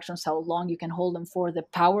contractions, how long you can hold them for, the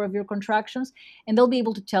power of your contractions, and they'll be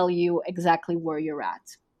able to tell you exactly where you're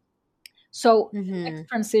at. So the Mm-hmm. next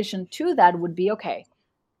transition to that would be, okay,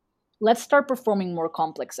 let's start performing more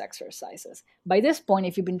complex exercises. By this point,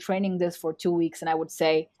 if you've been training this for 2 weeks, and I would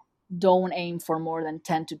say don't aim for more than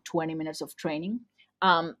 10 to 20 minutes of training.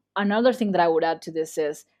 Another thing that I would add to this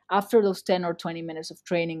is after those 10 or 20 minutes of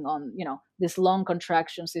training on, these long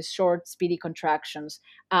contractions, these short, speedy contractions,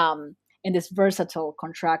 and these versatile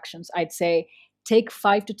contractions, I'd say take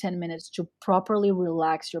 5 to 10 minutes to properly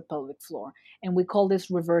relax your pelvic floor. And we call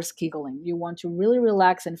this reverse Kegel. You want to really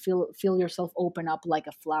relax and feel yourself open up like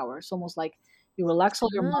a flower. It's almost like you relax all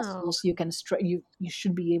your Oh, muscles. You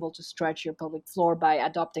should be able to stretch your pelvic floor by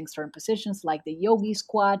adopting certain positions like the yogi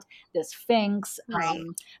squat, the sphinx, right.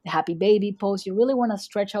 the happy baby pose. You really want to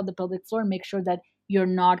stretch out the pelvic floor and make sure that you're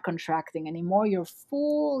not contracting anymore. You're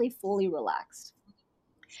fully relaxed.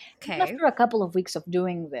 And Okay. after a couple of weeks of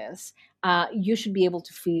doing this, you should be able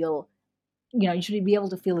to feel, you should be able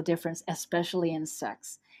to feel a difference, especially in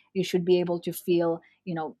sex. You should be able to feel,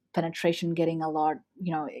 penetration getting a lot,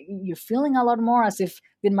 you're feeling a lot more as if,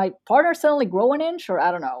 did my partner suddenly grow an inch, or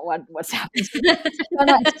I don't know what's happening. It's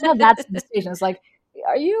kind of that sensation. It's like,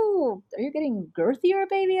 are you getting girthier,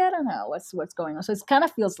 baby? I don't know what's going on. So it kind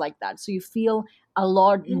of feels like that. So you feel a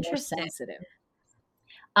lot more Interesting. sensitive.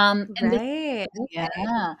 And this Right. Okay.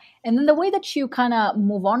 yeah. And then the way that you kind of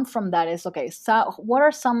move on from that is, okay, so what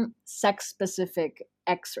are some sex specific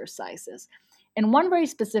exercises? And one very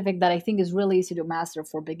specific that I think is really easy to master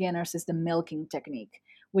for beginners is the milking technique,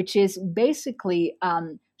 which is basically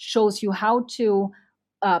shows you how to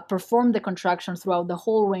perform the contraction throughout the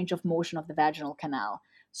whole range of motion of the vaginal canal.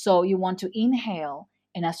 So you want to inhale,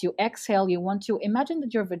 And as you exhale, you want to imagine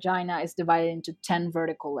that your vagina is divided into 10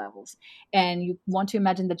 vertical levels. And you want to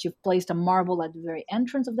imagine that you've placed a marble at the very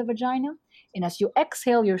entrance of the vagina. And as you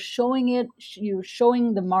exhale, you're showing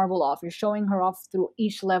the marble off. You're showing her off through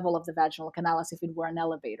each level of the vaginal canal as if it were an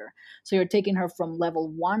elevator. So you're taking her from level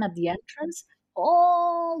 1 at the entrance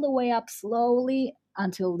all the way up slowly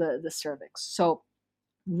until the cervix. So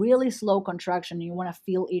really slow contraction. You want to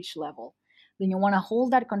feel each level. Then you want to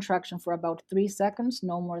hold that contraction for about 3 seconds,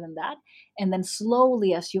 no more than that. And then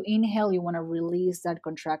slowly, as you inhale, you want to release that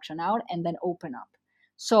contraction out and then open up.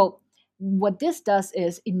 So what this does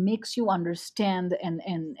is it makes you understand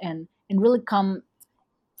and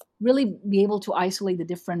really be able to isolate the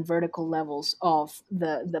different vertical levels of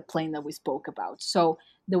the plane that we spoke about. So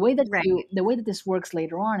Right. the way that this works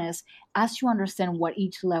later on is, as you understand what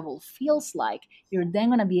each level feels like, you're then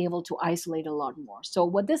going to be able to isolate a lot more. So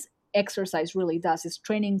what this exercise really does is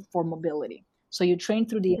training for mobility. So you train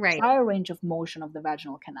through the Right. entire range of motion of the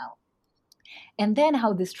vaginal canal. And then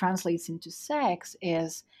how this translates into sex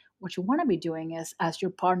is, what you want to be doing is, as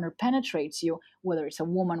your partner penetrates you, whether it's a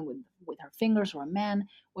woman with her fingers or a man,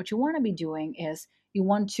 what you want to be doing is you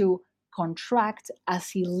want to contract as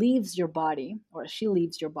he leaves your body or as she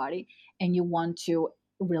leaves your body, and you want to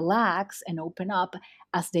relax and open up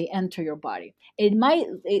as they enter your body.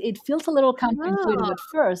 It feels a little counterintuitive Oh. at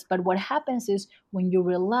first, but what happens is when you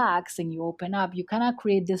relax and you open up, you kind of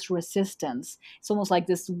create this resistance. It's almost like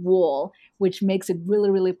this wall, which makes it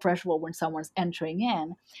really, really pleasurable when someone's entering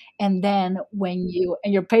in. And then when you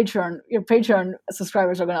and your Patreon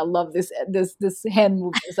subscribers are gonna love this hand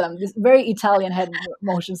movements, this very Italian head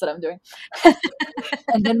motions that I'm doing.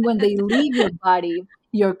 And then when they leave your body,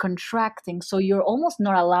 you're contracting, so you're almost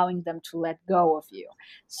not allowing them to let go of you.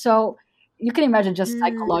 So you can imagine just Mm.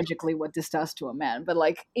 psychologically what this does to a man, but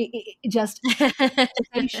like it just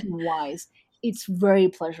sensation wise, it's very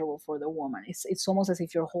pleasurable for the woman. It's almost as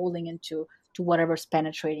if you're holding into to whatever's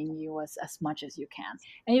penetrating you as much as you can.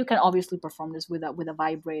 And you can obviously perform this with a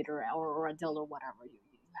vibrator or a dildo or whatever you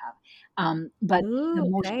have. But the Ooh,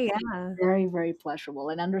 motion okay, is yeah. very, very pleasurable.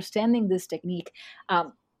 And understanding this technique,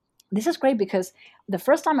 this is great because the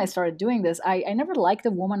first time I started doing this, I never liked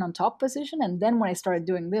the woman on top position. And then when I started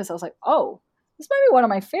doing this, I was like, oh, this might be one of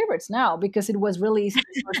my favorites now because it was really easy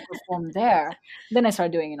to first perform there. Then I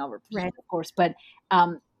started doing it in other Right. positions, of course. But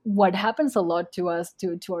what happens a lot to us,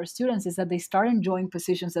 to our students, is that they start enjoying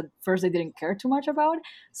positions that first they didn't care too much about.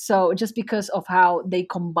 So just because of how they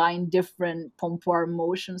combine different pompoir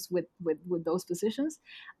motions with those positions.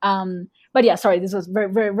 But yeah, sorry, this was very,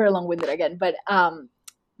 very, very long winded again. But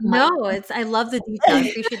my No, it's I love the detail. I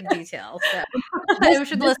appreciate the details. So this I'm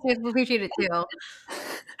sure the this listeners will appreciate it too.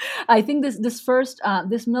 I think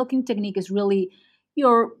this milking technique is really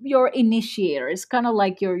your initiator. It's kind of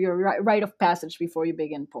like your rite of passage before you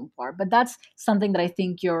begin pompar. But that's something that I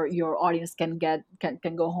think your audience can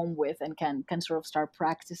go home with and can sort of start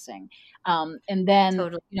practicing. And then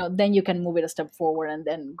Totally. then you can move it a step forward and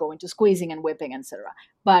then go into squeezing and whipping, etc.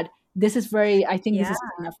 But this is very I think this Yeah. is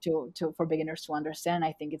easy enough to for beginners to understand.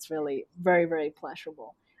 I think it's really very, very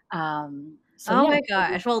pleasurable. So Oh yeah. my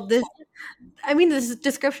gosh. Well, I mean, the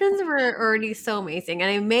descriptions were already so amazing. And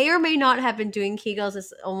I may or may not have been doing Kegels.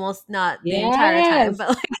 It's almost not the entire time, Yes. but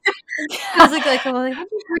like, I was like, I'm like, let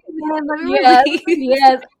me breathe in, let Yes, me release.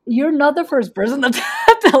 yes. You're not the first person that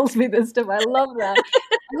tells me this stuff. I love that.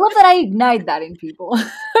 I love that I ignite that in people.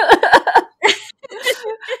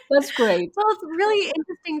 That's great. Well, it's really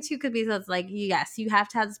interesting too, because it's like, yes, you have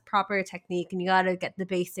to have this proper technique, and you got to get the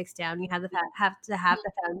basics down. You have to have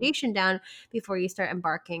the foundation down before you start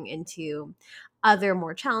embarking into other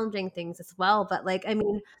more challenging things as well. But like, I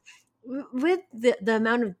mean, with the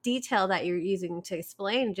amount of detail that you're using to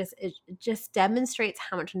explain, it just demonstrates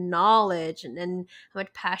how much knowledge and how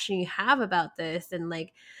much passion you have about this, and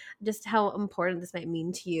like just how important this might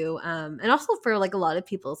mean to you, and also for like a lot of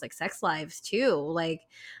people's like sex lives too. Like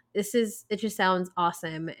it just sounds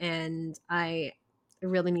awesome, and I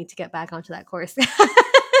really need to get back onto that course.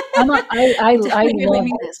 I Definitely really love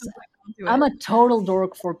need to this. get back onto I'm it. a total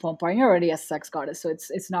dork for Pompar. You're already a sex goddess, so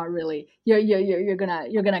it's not really you're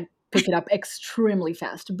gonna pick it up extremely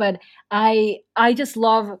fast. But I just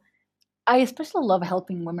love I especially love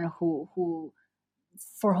helping women who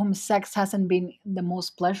for whom sex hasn't been the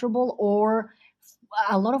most pleasurable, or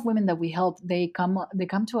a lot of women that we help, they come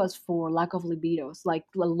to us for lack of libidos, like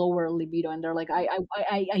a lower libido, and they're like, I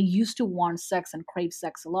used to want sex and crave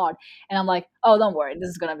sex a lot. And I'm like, oh, don't worry, this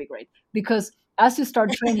is gonna be great. Because as you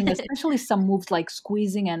start training, especially some moves like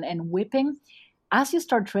squeezing and whipping, as you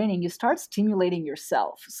start training, you start stimulating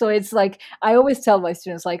yourself. So it's like I always tell my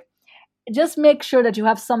students, like, just make sure that you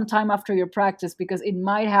have some time after your practice, because it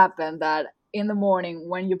might happen that in the morning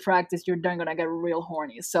when you practice, you're then gonna get real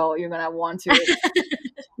horny. So you're gonna want to,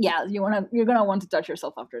 yeah, you're gonna want to touch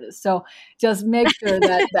yourself after this. So just make sure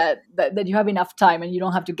that you have enough time and you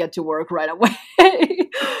don't have to get to work right away.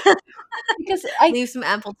 Because I Leave some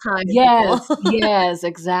ample time, yes, people. yes,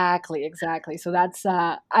 exactly, exactly. So that's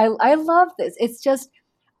I love this. It's just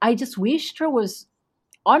I just wish there was,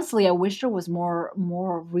 honestly, I wish there was more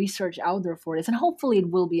research out there for this, and hopefully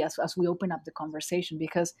it will be as we open up the conversation,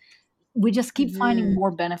 because we just keep finding Hmm.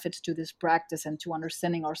 more benefits to this practice and to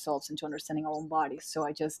understanding ourselves and to understanding our own bodies. So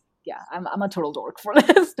I just, yeah, I'm a total dork for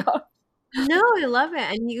this stuff. No, I love it.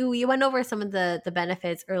 And you went over some of the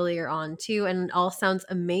benefits earlier on too, and it all sounds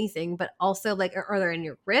amazing. But also, like, are there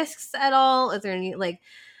any risks at all? Is there any like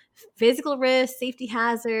physical risks, safety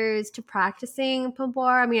hazards to practicing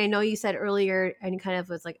Pompoir? I mean, I know you said earlier, and you kind of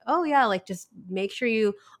was like, oh yeah, like just make sure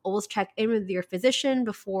you always check in with your physician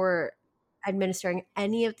before administering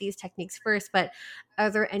any of these techniques first. But are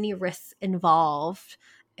there any risks involved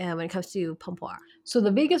when it comes to Pompoir? So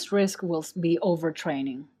the biggest risk will be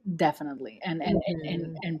overtraining, definitely, Hmm.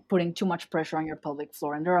 and putting too much pressure on your pelvic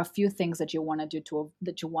floor. And there are a few things that you want to do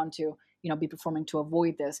that you want to be performing to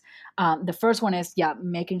avoid this. The first one is, yeah,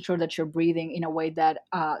 making sure that you're breathing in a way that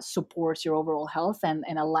supports your overall health and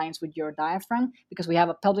aligns with your diaphragm, because we have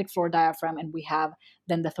a pelvic floor diaphragm and we have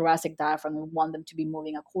then the thoracic diaphragm. We want them to be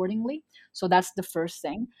moving accordingly. So that's the first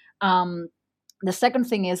thing. Um, the second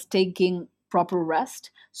thing is taking proper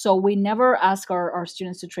rest. So we never ask our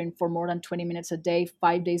students to train for more than 20 minutes a day,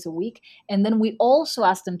 5 days a week. And then we also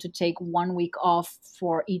ask them to take 1 week off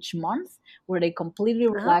for each month, where they completely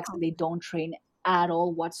relax Oh. and they don't train at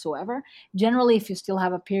all whatsoever. Generally, if you still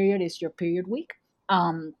have a period, it's your period week.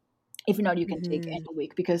 If not, you can take any Hmm.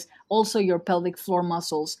 week, because also your pelvic floor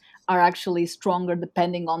muscles are actually stronger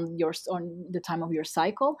depending on the time of your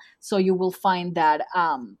cycle. So you will find that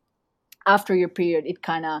after your period, it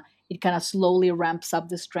kind of slowly ramps up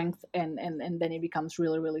the strength, and then it becomes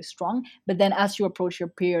really really strong. But then as you approach your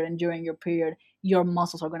period and during your period, your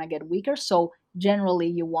muscles are going to get weaker. So generally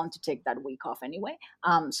you want to take that week off anyway,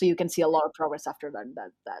 so you can see a lot of progress after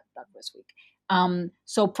that rest week.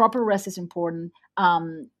 So proper rest is important.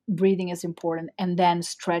 Breathing is important, and then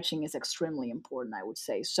stretching is extremely important, I would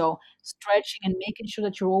say. So stretching and making sure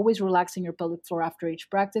that you're always relaxing your pelvic floor after each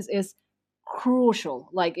practice is crucial.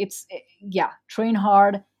 Like yeah, train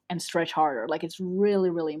hard and stretch harder. Like it's really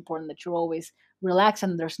really important that you're always relaxed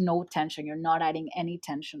and there's no tension. You're not adding any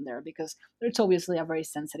tension there, because it's obviously a very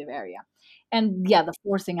sensitive area. And yeah, the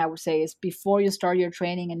fourth thing I would say is, before you start your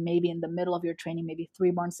training and maybe in the middle of your training, maybe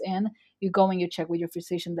 3 months in, you go and you check with your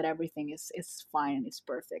physician that everything is fine and it's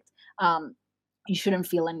perfect. You shouldn't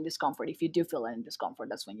feel any discomfort. If you do feel any discomfort,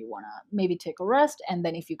 that's when you want to maybe take a rest. And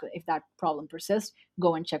then if that problem persists,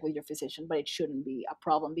 go and check with your physician. But it shouldn't be a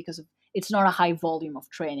problem, because it's not a high volume of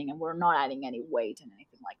training and we're not adding any weight and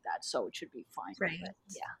anything like that, so it should be fine. Right. But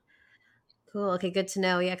yeah. Cool. Okay, good to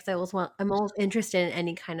know. Yeah, because I'm always interested in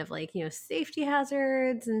any kind of like safety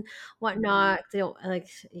hazards and whatnot. They don't like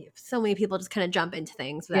so many people just kind of jump into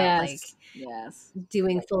things without like Yes, yes.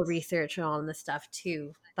 doing full research on this stuff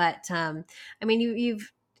too. But I mean,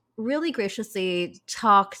 you've really graciously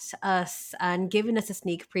talked to us and given us a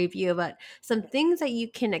sneak preview about some things that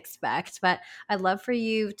you can expect. But I'd love for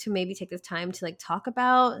you to maybe take this time to like talk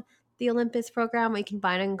about the Olympus program. You can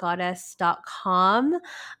find it on goddess.com,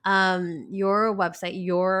 your website,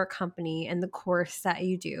 your company, and the course that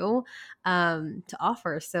you do to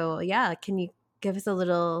offer. So yeah, can you give us a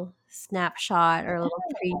little snapshot or a little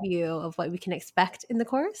preview of what we can expect in the Of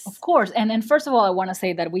course? course. And first of all, I want to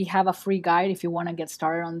say that we have a free guide if you want to get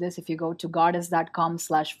started on this. If you go to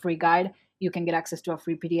goddess.com/free guide, you can get access to a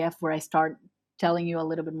free PDF where I start telling you a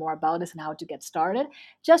little bit more about this and how to get started,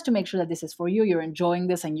 just to make sure that this is for you, you're enjoying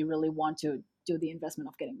this, and you really want to do the investment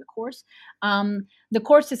of getting the course. The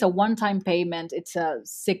course is a one-time payment. It's a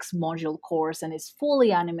 6-module course and it's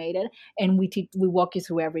fully animated. And we walk you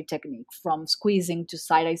through every technique, from squeezing to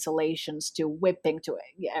side isolations to whipping to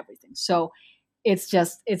everything. So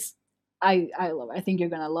I love it. I think you're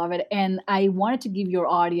gonna love it. And I wanted to give your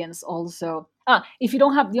audience also, if you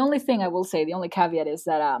don't have, the only thing I will say, the only caveat is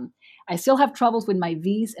that I still have troubles with my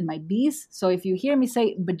V's and my B's. So if you hear me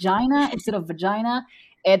say vagina instead of vagina,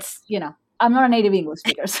 it's, I'm not a native English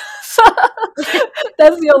speaker. So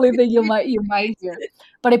that's the only thing you might hear.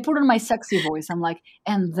 But I put on my sexy voice. I'm like,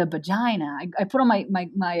 and the vagina. I put on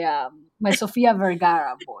my Sofia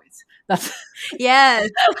Vergara voice. That's Yes.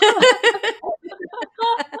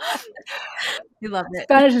 We love it.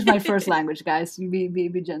 Spanish is my first language, guys. You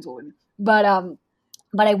be gentle with me. But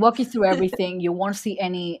but I walk you through everything. You won't see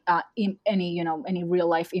any any real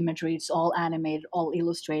life imagery. It's all animated, all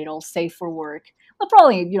illustrated, all safe for work. Well,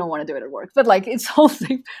 probably you don't want to do it at work, but like it's all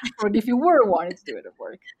safe for work if you were wanting to do it at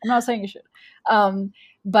work. I'm not saying you should.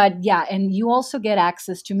 But yeah, and you also get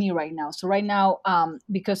access to me right now. So right now,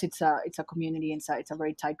 because it's a community inside, it's a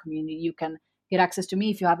very tight community. You can get access to me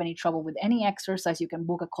if you have any trouble with any exercise. You can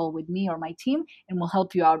book a call with me or my team, and we'll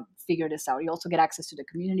help you out figure this out. You also get access to the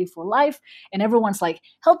community for life, and everyone's like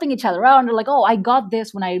helping each other out. And they're like, "Oh, I got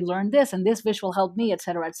this when I learned this, and this visual helped me,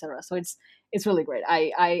 etc., etc." So it's really great.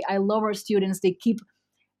 I love our students. They give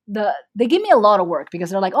me a lot of work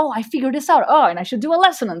because they're like, "Oh, I figured this out. Oh, and I should do a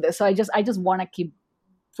lesson on this." So I just want to keep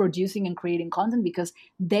producing and creating content because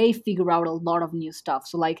they figure out a lot of new stuff.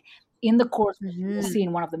 So like in the course, what you will Mhm. see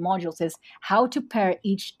in one of the modules is how to pair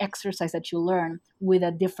each exercise that you learn with a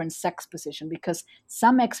different sex position, because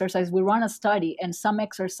some exercise we run a study and some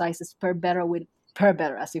exercises pair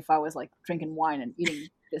better, as if I was like drinking wine and eating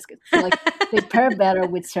biscuits. So like they pair better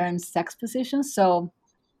with certain sex positions. So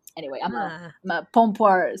anyway, Ah, I'm a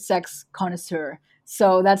pompoir sex connoisseur.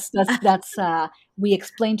 So that's we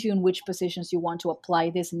explain to you in which positions you want to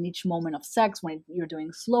apply this in each moment of sex, when you're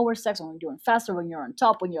doing slower sex, when you're doing faster, when you're on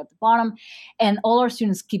top, when you're at the bottom, and all our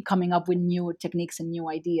students keep coming up with new techniques and new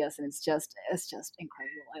ideas, and it's just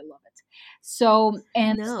incredible. I love it. So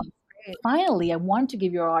and no, great. finally, I want to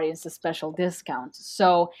give your audience a special discount.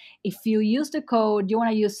 So if you use the code, do you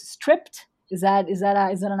want to use stripped? Is that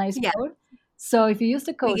a nice Yeah, code? So if you use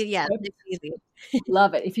the we code could. Yeah, stripped, it's easy.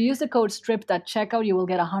 love it. If you use the code stripped at checkout, you will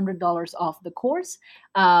get $100 off the course.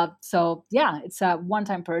 So yeah, it's a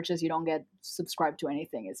one-time purchase. You don't get subscribed to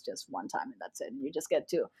anything. It's just one time, and that's it. You just get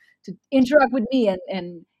to interact with me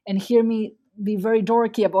and hear me be very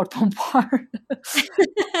dorky about Pompar.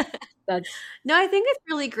 That's No, I think it's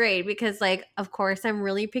really great because, like, of course, I'm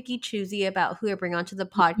really picky choosy about who I bring onto the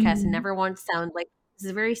podcast and Mhm. never want to sound like this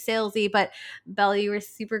is very salesy. But Bella, you were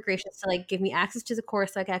super gracious to like give me access to the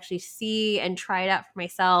course so I could actually see and try it out for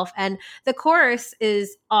myself. And the course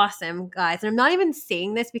is awesome, guys. And I'm not even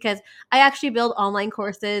saying this because I actually build online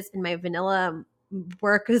courses in my vanilla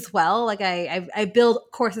work as well. Like I build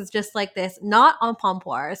courses just like this, not on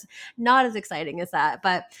Pompoirs, not as exciting as that,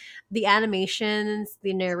 but the animations,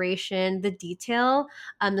 the narration, the detail,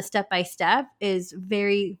 the step by step is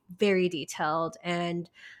very, very detailed and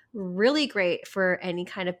really great for any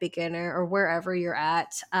kind of beginner or wherever you're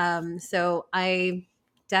at. So I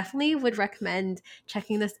definitely would recommend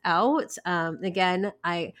checking this out. Again,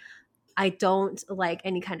 I don't like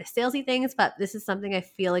any kind of salesy things, but this is something I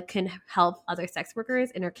feel like can help other sex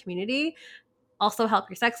workers in our community, also help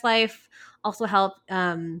your sex life, also help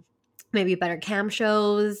maybe better cam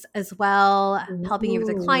shows as well, helping you with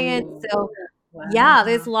a client. Ooh, So yeah,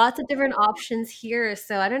 there's wow. lots of different options here.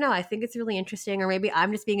 So I don't know. I think it's really interesting, or maybe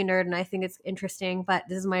I'm just being a nerd and I think it's interesting, but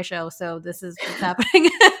this is my show, so this is what's happening.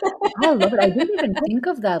 I love it. I didn't even think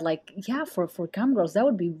of that. Like, yeah, for cam girls, that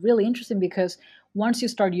would be really interesting because once you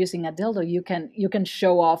start using a dildo, you can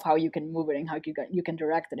show off how you can move it and how you can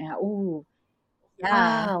direct it and how. Ooh,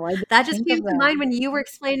 Yeah. wow! I didn't That just think came of to that. mind when you were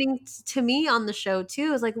explaining to me on the show too.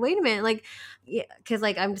 I was like, wait a minute, like, yeah, because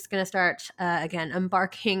like I'm just gonna start again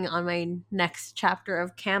embarking on my next chapter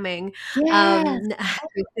of camming. Yes.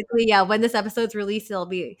 Basically, yeah, when this episode's released, it'll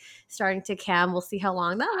be starting to cam. We'll see how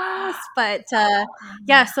long that lasts, but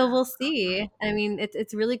yeah, so we'll see. I mean,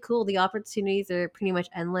 it's really cool. The opportunities are pretty much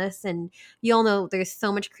endless, and you all know there's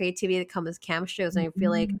so much creativity that comes with cam shows, and I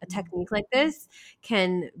feel like a Mhm. technique like this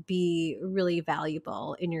can be really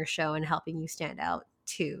valuable in your show and helping you stand out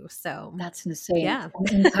too. So, That's insane. yeah.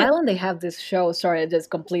 And in Thailand, they have this show. Sorry, I just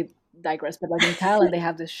complete digress, but like in Thailand, they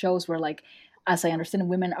have these shows where, like, as I understand,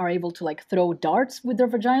 women are able to like throw darts with their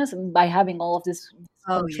vaginas and by having all of this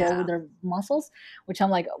Oh, control with yeah. their muscles. Which I'm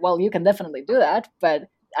like, well, you can definitely do that, but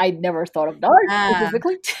I never thought of darts Yeah.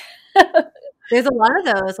 specifically. There's a lot of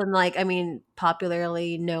those, and like, I mean,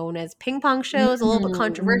 popularly known as ping pong shows, a little bit Mhm,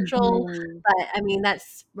 controversial, mhm. but I mean,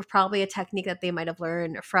 that's probably a technique that they might have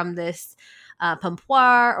learned from this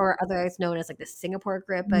pompoir or otherwise known as like the Singapore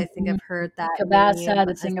grip. I think Mhm. I've heard that name Kabasa,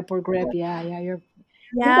 the as Singapore grip. well. Yeah, yeah. You've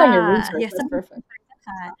done your Yeah. research. Yeah. That's perfect.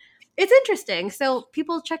 That. It's interesting. So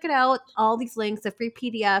people check it out. All these links, the free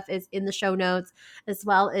PDF is in the show notes, as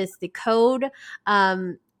well as the code.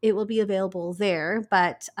 It will be available there,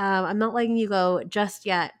 but I'm not letting you go just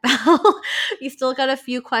yet. You still got a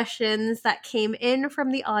few questions that came in from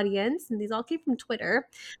the audience, and these all came from Twitter.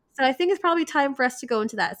 So I think it's probably time for us to go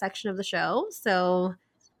into that section of the show. So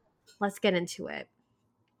let's get into it.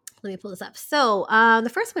 Let me pull this up. So the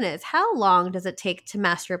first one is, how long does it take to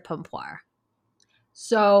master pompoir?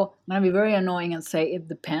 So I'm gonna be very annoying and say it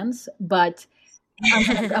depends, but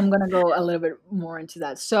I'm gonna go a little bit more into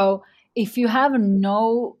that. So if you have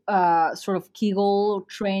no sort of Kegel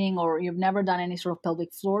training, or you've never done any sort of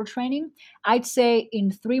pelvic floor training, I'd say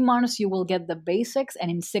in 3 months you will get the basics,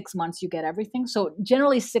 and in 6 months you get everything. So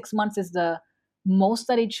generally 6 months is the most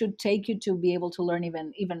that it should take you to be able to learn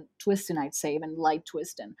even twisting. I'd say even light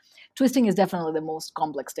twisting. Twisting is definitely the most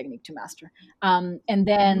complex technique to master. And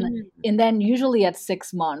then Mm. usually at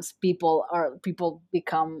 6 months people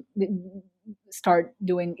become start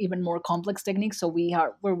doing even more complex techniques. So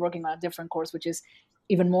we're working on a different course which is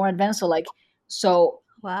even more advanced. So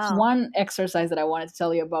Wow. one exercise that I wanted to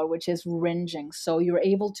tell you about, which is ringing. So you're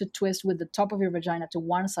able to twist with the top of your vagina to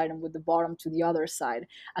one side and with the bottom to the other side,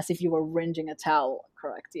 as if you were ringing a towel.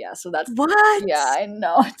 Correct? Yeah. So that's yeah. What? I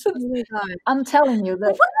know. Oh my god. I'm telling you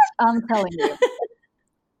that. What? I'm telling you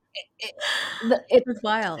it, it's That's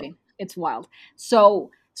wild. insane. It's wild.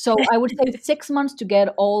 So I would say 6 months to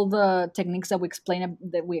get all the techniques that we explain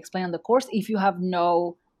on the course. If you have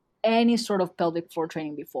no any sort of pelvic floor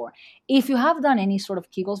training before, if you have done any sort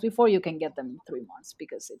of Kegels before, you can get them in 3 months,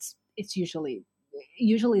 because it's usually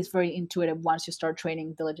it's very intuitive. Once you start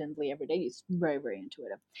training diligently every day, it's very, very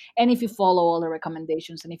intuitive. And if you follow all the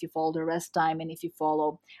recommendations, and if you follow the rest time, and if you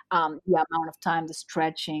follow the amount of time, the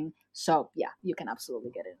stretching, so yeah, you can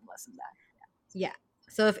absolutely get it in less than that. Yeah.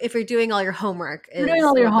 So if you're doing all your homework You're doing is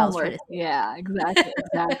all your what Belle's trying homework. to say. Yeah, exactly,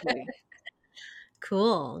 exactly.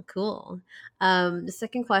 Cool, cool. The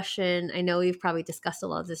second question, I know we've probably discussed a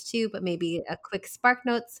lot of this too, but maybe a quick Spark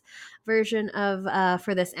Notes version of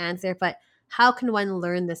for this answer. But how can one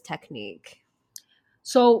learn this technique?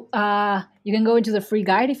 So you can go into the free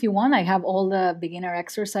guide if you want. I have all the beginner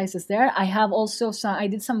exercises there. I have also I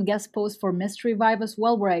did some guest posts for Mystery Vibe as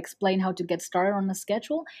well, where I explain how to get started on a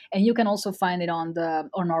schedule, and you can also find it on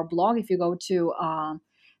our blog. If you go to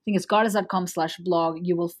I think it's goddess.com/blog,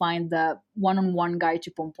 you will find the one-on-one guide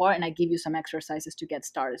to Pompoir, and I give you some exercises to get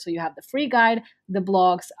started. So you have the free guide, the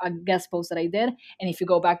blogs, a guest post that I did, and if you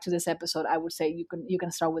go back to this episode, I would say you can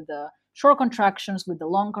start with the short contractions, with the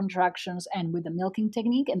long contractions, and with the milking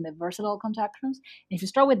technique and the versatile contractions. And if you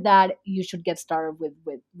start with that, you should get started with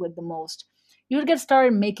the most. You would get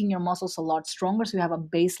started making your muscles a lot stronger, so you have a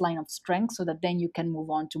baseline of strength, so that then you can move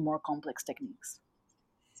on to more complex techniques.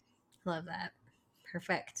 Love that.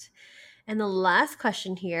 Perfect. And the last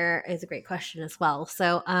question here is a great question as well.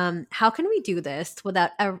 So, how can we do this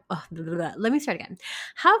without? Let me start again.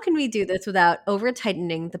 How can we do this without over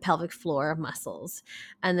tightening the pelvic floor muscles?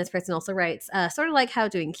 And this person also writes, sort of like how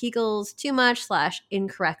doing Kegels too much /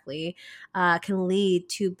 incorrectly can lead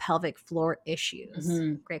to pelvic floor issues.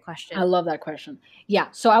 Mhm. Great question. I love that question.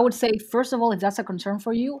 Yeah. So I would say, first of all, if that's a concern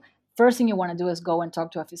for you, first thing you want to do is go and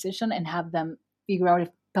talk to a physician and have them figure out if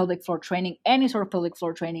pelvic floor training, any sort of pelvic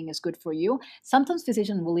floor training, is good for you. Sometimes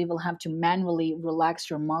physicians will even have to manually relax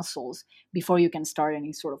your muscles before you can start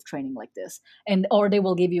any sort of training like this. And or they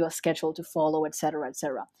will give you a schedule to follow, etc.,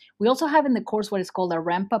 etc. We also have in the course what is called a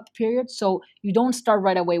ramp up period. So you don't start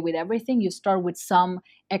right away with everything. You start with some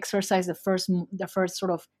exercise, the first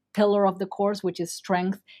sort of pillar of the course, which is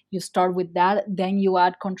strength. You start with that, then you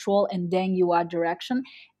add control, and then you add direction.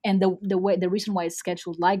 And the reason why it's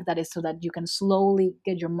scheduled like that is so that you can slowly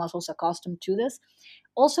get your muscles accustomed to this.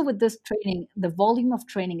 Also, with this training, the volume of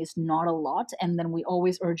training is not a lot, and then we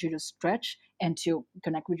always urge you to stretch and to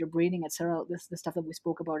connect with your breathing, etc. This the stuff that we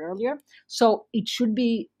spoke about earlier. So it should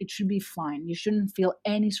be fine. You shouldn't feel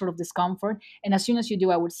any sort of discomfort. And as soon as you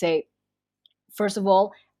do, I would say, first of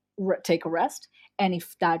all, take a rest. And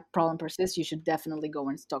if that problem persists, you should definitely go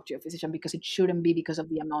and talk to your physician, because it shouldn't be because of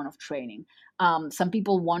the amount of training. Some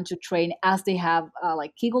people want to train as they have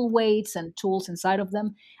like Kegel weights and tools inside of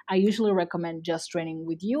them. I usually recommend just training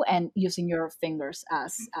with you and using your fingers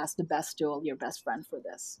as the best tool, your best friend for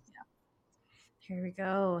this. Yeah. Here we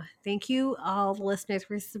go. Thank you, all the listeners,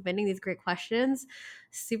 for submitting these great questions.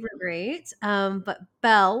 Super great. But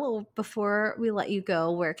Belle, before we let you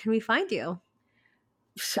go, where can we find you?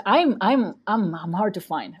 I'm hard to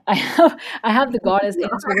find. I have the goddess You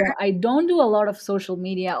Instagram. are. I don't do a lot of social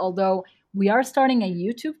media, although we are starting a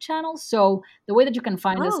YouTube channel. So the way that you can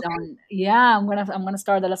find us Oh, on, yeah, I'm gonna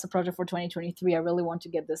start that as a project for 2023. I really want to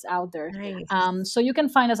get this out there. nice. So you can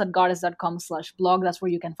find us at goddess.com/blog. That's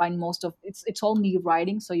where you can find most of it's all me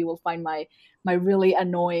writing. So you will find my really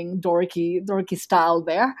annoying dorky style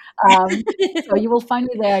there. So you will find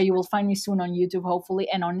me there. You will find me soon on YouTube, hopefully,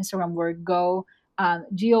 and on Instagram, where goh.ddess,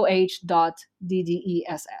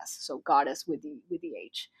 so goddess with the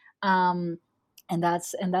h. um and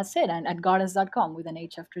that's it. And at goddess.com with an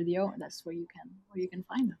h after the o, that's where you can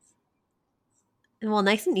find us. Well,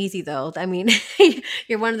 nice and easy though. I mean,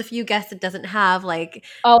 you're one of the few guests that doesn't have like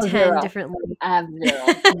Oh, 10 zero. different I have zero.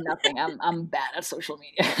 Nothing. I'm bad at social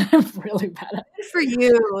media. I'm really bad at it. Good for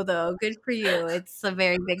you, though. Good for you. It's a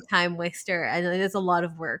very big time waster, and it is a lot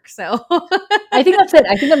of work. So I think that's it.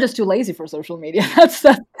 I think I'm just too lazy for social media. That's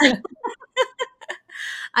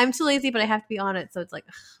I'm too lazy, but I have to be on it. So it's like,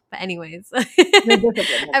 ugh. But anyways, no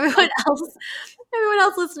discipline. everyone else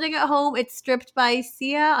listening at home, it's Stripped by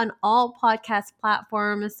Sia on all podcast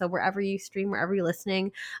platforms. So wherever you stream, wherever you're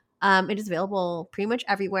listening, it is available pretty much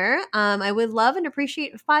everywhere. I would love and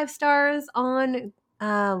appreciate 5 stars on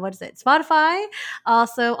what is it? Spotify,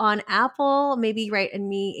 also on Apple. Maybe write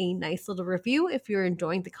me a nice little review if you're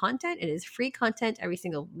enjoying the content. It is free content every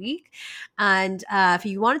single week. And if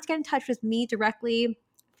you wanted to get in touch with me directly,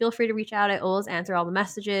 feel free to reach out. I always answer all the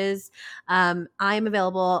messages. I am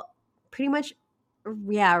available pretty much,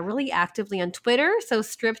 really actively on Twitter. So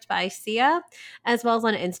Stripped by Sia, as well as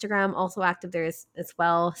on Instagram, also active there as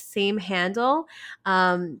well. Same handle.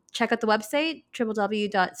 Check out the website,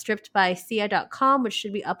 www.strippedbysia.com, which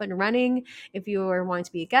should be up and running. If you are wanting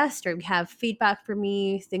to be a guest or have feedback for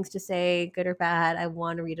me, things to say, good or bad, I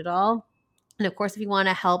want to read it all. And of course, if you want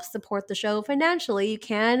to help support the show financially, you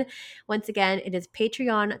can. Once again, it is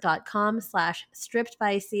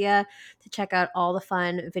patreon.com/strippedbysia to check out all the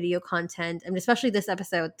fun video content. And especially this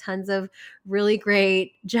episode, tons of really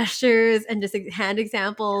great gestures and just hand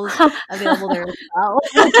examples available there as well.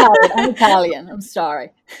 I'm Italian. I'm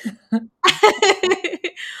sorry.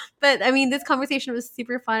 But I mean, this conversation was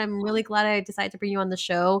super fun. I'm really glad I decided to bring you on the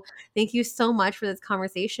show. Thank you so much for this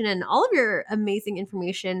conversation and all of your amazing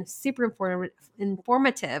information. Super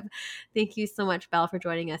informative. Thank you so much, Belle, for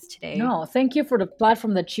joining us today. No, thank you for the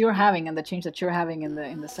platform that you're having and the change that you're having in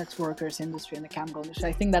the sex workers industry and the chemical industry.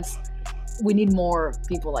 I think we need more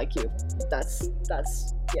people like you. That's my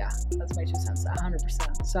 2 cents,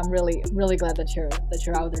 100%. So I'm really, really glad that you're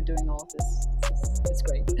out there doing all of this. It's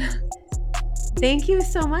great. Thank you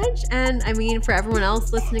so much. And I mean, for everyone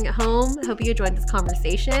else listening at home, I hope you enjoyed this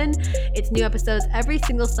conversation. It's new episodes every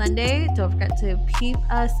single Sunday. Don't forget to peep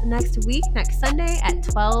us next Sunday at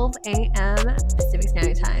 12 a.m. Pacific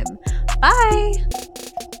Standard Time. Bye.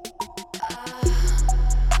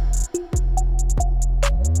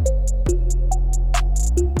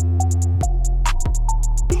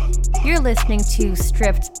 You're listening to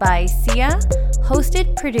Stripped by Sia,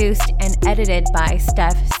 hosted, produced, and edited by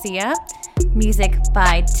Steph Sia. Music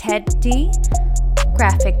by Ted D.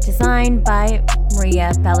 Graphic design by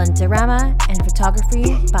Maria Bellandarama, and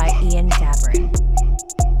photography by Ian Dabrin.